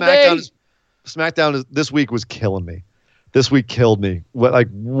all day. SmackDown this week was killing me. This week killed me.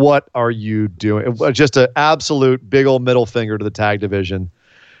 What are you doing? Just an absolute big old middle finger to the tag division.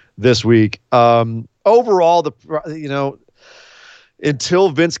 this week. Overall, until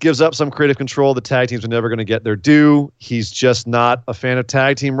Vince gives up some creative control, the tag teams are never going to get their due. He's just not a fan of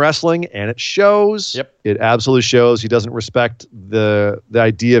tag team wrestling, and it shows. Yep. It absolutely shows. He doesn't respect the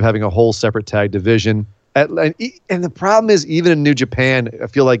idea of having a whole separate tag division. And the problem is, even in New Japan, I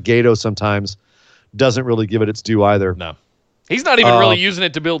feel like Gato sometimes doesn't really give it its due either. No. He's not even really using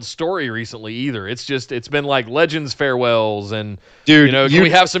it to build story recently either. It's been like Legends farewells and, dude, can we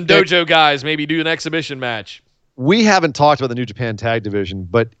have some dojo guys maybe do an exhibition match? We haven't talked about the New Japan tag division,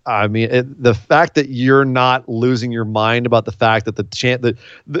 but I mean, the fact that you're not losing your mind about the fact that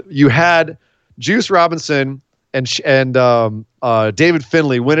you had Juice Robinson and David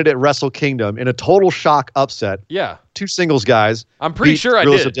Finlay win it at Wrestle Kingdom in a total shock upset. Yeah. 2 singles guys. I'm pretty sure I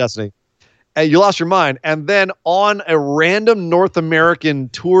Guerrillas did. of Destiny. And you lost your mind. And then on a random North American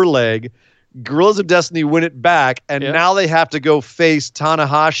tour leg, Guerrillas of Destiny win it back, and now they have to go face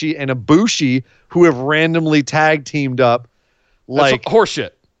Tanahashi and Ibushi, who have randomly tag teamed up. Like that's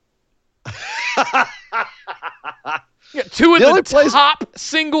horseshit. Yeah, 2 of the top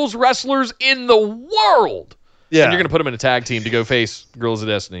singles wrestlers in the world. Yeah. And you're going to put them in a tag team to go face Guerrillas of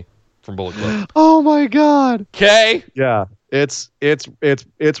Destiny from Bullet Club. Oh my God. Okay. Yeah. It's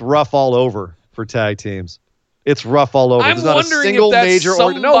rough all over for tag teams. It's rough all over. I'm There's not a wondering single if that's major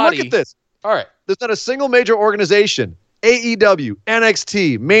somebody... No, look at this. All right. There's not a single major organization. AEW,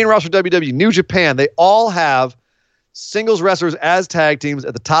 NXT, main roster WWE, New Japan, they all have singles wrestlers as tag teams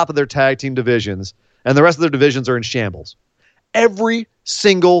at the top of their tag team divisions, and the rest of their divisions are in shambles. Every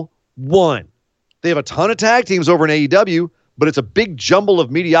single one. They have a ton of tag teams over in AEW, but it's a big jumble of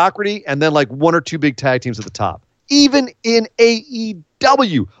mediocrity and then like 1 or 2 big tag teams at the top. Even in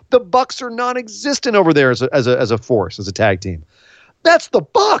AEW, the Bucks are non-existent over there as a force, as a tag team. That's the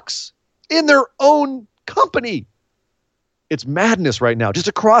Bucks in their own company. It's madness right now, just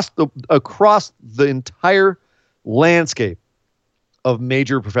across the entire landscape of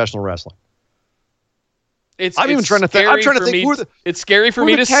major professional wrestling. It's I'm trying to think. It's scary for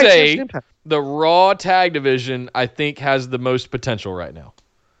me to say the Raw tag division, I think, has the most potential right now.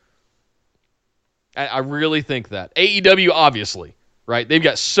 I really think that. AEW, obviously, right? They've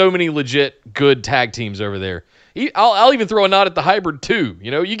got so many legit good tag teams over there. I'll even throw a nod at the Hybrid too.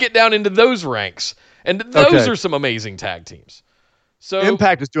 You get down into those ranks, and those are some amazing tag teams. So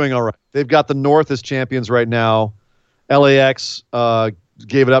Impact is doing all right. They've got the North as champions right now. LAX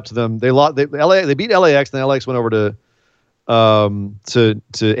gave it up to them. They beat LAX, and then LAX went over to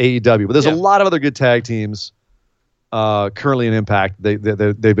AEW. But there's a lot of other good tag teams currently in Impact. They've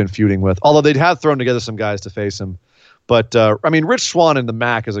been feuding with, although they have thrown together some guys to face him. But I mean, Rich Swann and the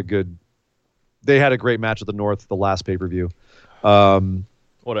Mac is a good. They had a great match at the North the last pay-per-view.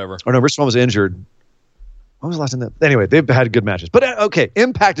 Whatever. Or no, Rich Swann was injured. When was the last time that? Anyway, they've had good matches. But okay,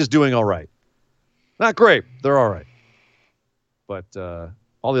 Impact is doing all right. Not great. They're all right. But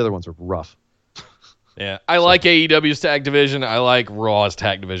all the other ones are rough. Yeah, I like AEW's tag division. I like Raw's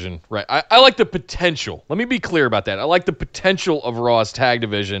tag division. Right. I like the potential. Let me be clear about that. I like the potential of Raw's tag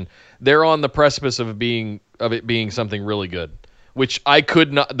division. They're on the precipice of it being something really good, which I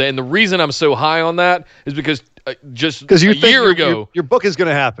could not. And the reason I'm so high on that is because just a year ago, your book is going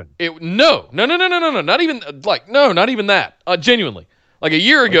to happen. No. Not even that. Genuinely, like a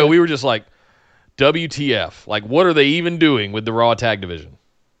year ago, we were just like, WTF? Like, what are they even doing with the Raw tag division?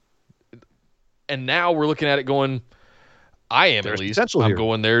 And now we're looking at it going, I'm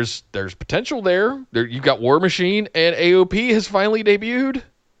going, there's potential there. You've got War Machine, and AOP has finally debuted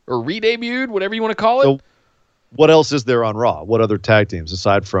or re-debuted, whatever you want to call it. So what else is there on Raw? What other tag teams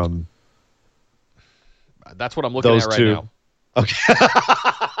aside from that's what I'm looking at right now. Okay.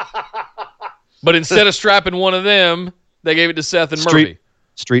 But instead of strapping one of them, they gave it to Seth and Murphy.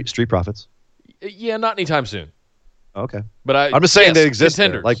 Street Profits. Yeah, not anytime soon. Okay, but I'm just saying they exist.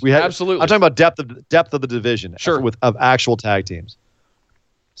 There. Like we had, absolutely. I'm talking about depth of the division. Sure, of actual tag teams.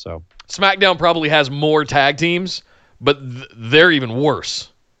 So SmackDown probably has more tag teams, but they're even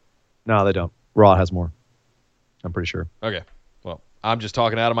worse. No, they don't. Raw has more. I'm pretty sure. Okay, well, I'm just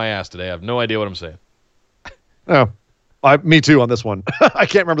talking out of my ass today. I have no idea what I'm saying. Oh, me too on this one. I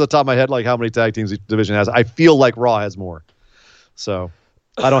can't remember the top of my head like how many tag teams each division has. I feel like Raw has more. So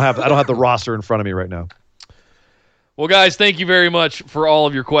I don't have the roster in front of me right now. Well, guys, thank you very much for all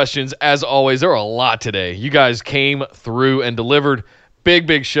of your questions. As always, there were a lot today. You guys came through and delivered.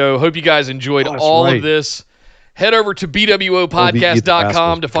 Big show. Hope you guys enjoyed all of this. Head over to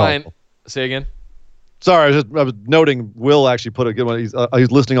bwopodcast.com to find... Say again? Sorry, I was noting Will actually put a good one.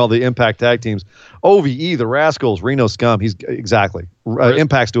 He's listing all the Impact tag teams. OVE, the Rascals, Reno Scum. He's exactly.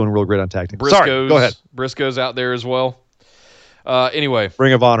 Impact's doing real great on tag teams. Sorry, go ahead. Briscoe's out there as well. Anyway.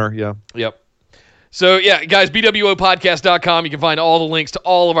 Ring of Honor, yeah. Yep. So, yeah, guys, bwopodcast.com. You can find all the links to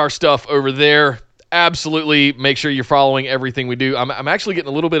all of our stuff over there. Absolutely make sure you're following everything we do. I'm actually getting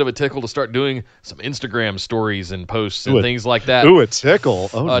a little bit of a tickle to start doing some Instagram stories and posts and things like that. Ooh, a tickle.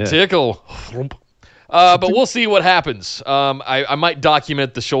 A tickle. But we'll see what happens. I might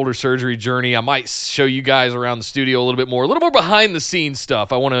document the shoulder surgery journey. I might show you guys around the studio a little more behind the scenes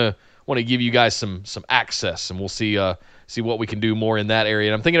stuff. I want to give you guys some access, and we'll see what we can do more in that area.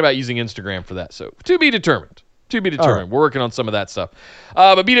 And I'm thinking about using Instagram for that. So to be determined. Right. We're working on some of that stuff.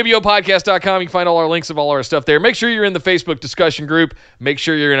 But bwopodcast.com, you can find all our links of all our stuff there. Make sure you're in the Facebook discussion group. Make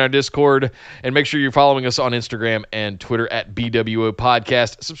sure you're in our Discord. And make sure you're following us on Instagram and Twitter at BWO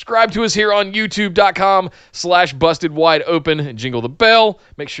Podcast. Subscribe to us here on youtube.com/bustedwideopen and jingle the bell.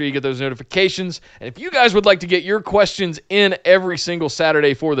 Make sure you get those notifications. And if you guys would like to get your questions in every single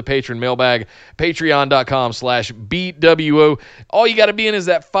Saturday for the patron mailbag, patreon.com/BWO. All you got to be in is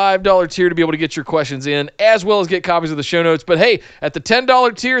that $5 tier to be able to get your questions in, as well as get copies of the show notes. But hey, at the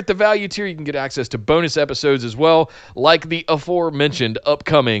 $10 tier, at the value tier, you can get access to bonus episodes as well, like the aforementioned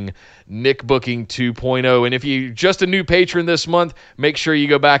upcoming Nick Booking 2.0. And if you're just a new patron this month, make sure you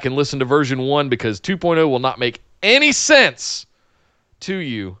go back and listen to version 1, because 2.0 will not make any sense to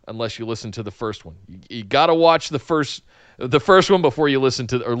you unless you listen to the first one. You got to watch the first one before you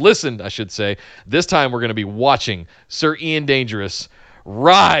listen, I should say. This time we're going to be watching Sir Ian Dangerous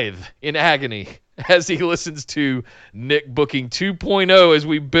writhe in agony as he listens to Nick Booking 2.0 as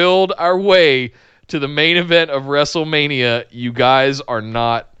we build our way to the main event of WrestleMania. You guys are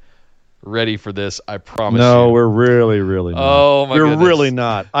not ready for this, I promise you. No, we're really not. Oh, my goodness. We're really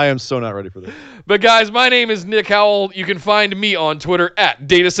not. I am so not ready for this. But guys, my name is Nick Howell. You can find me on Twitter at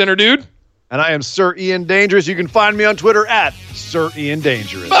DataCenterDude. And I am Sir Ian Dangerous. You can find me on Twitter at Sir Ian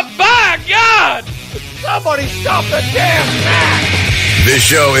Dangerous. But by God! Somebody stop the damn match! This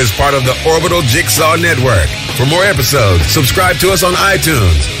show is part of the Orbital Jigsaw Network. For more episodes, subscribe to us on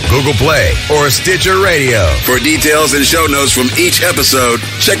iTunes, Google Play, or Stitcher Radio. For details and show notes from each episode,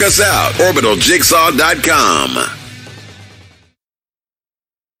 check us out, orbitaljigsaw.com.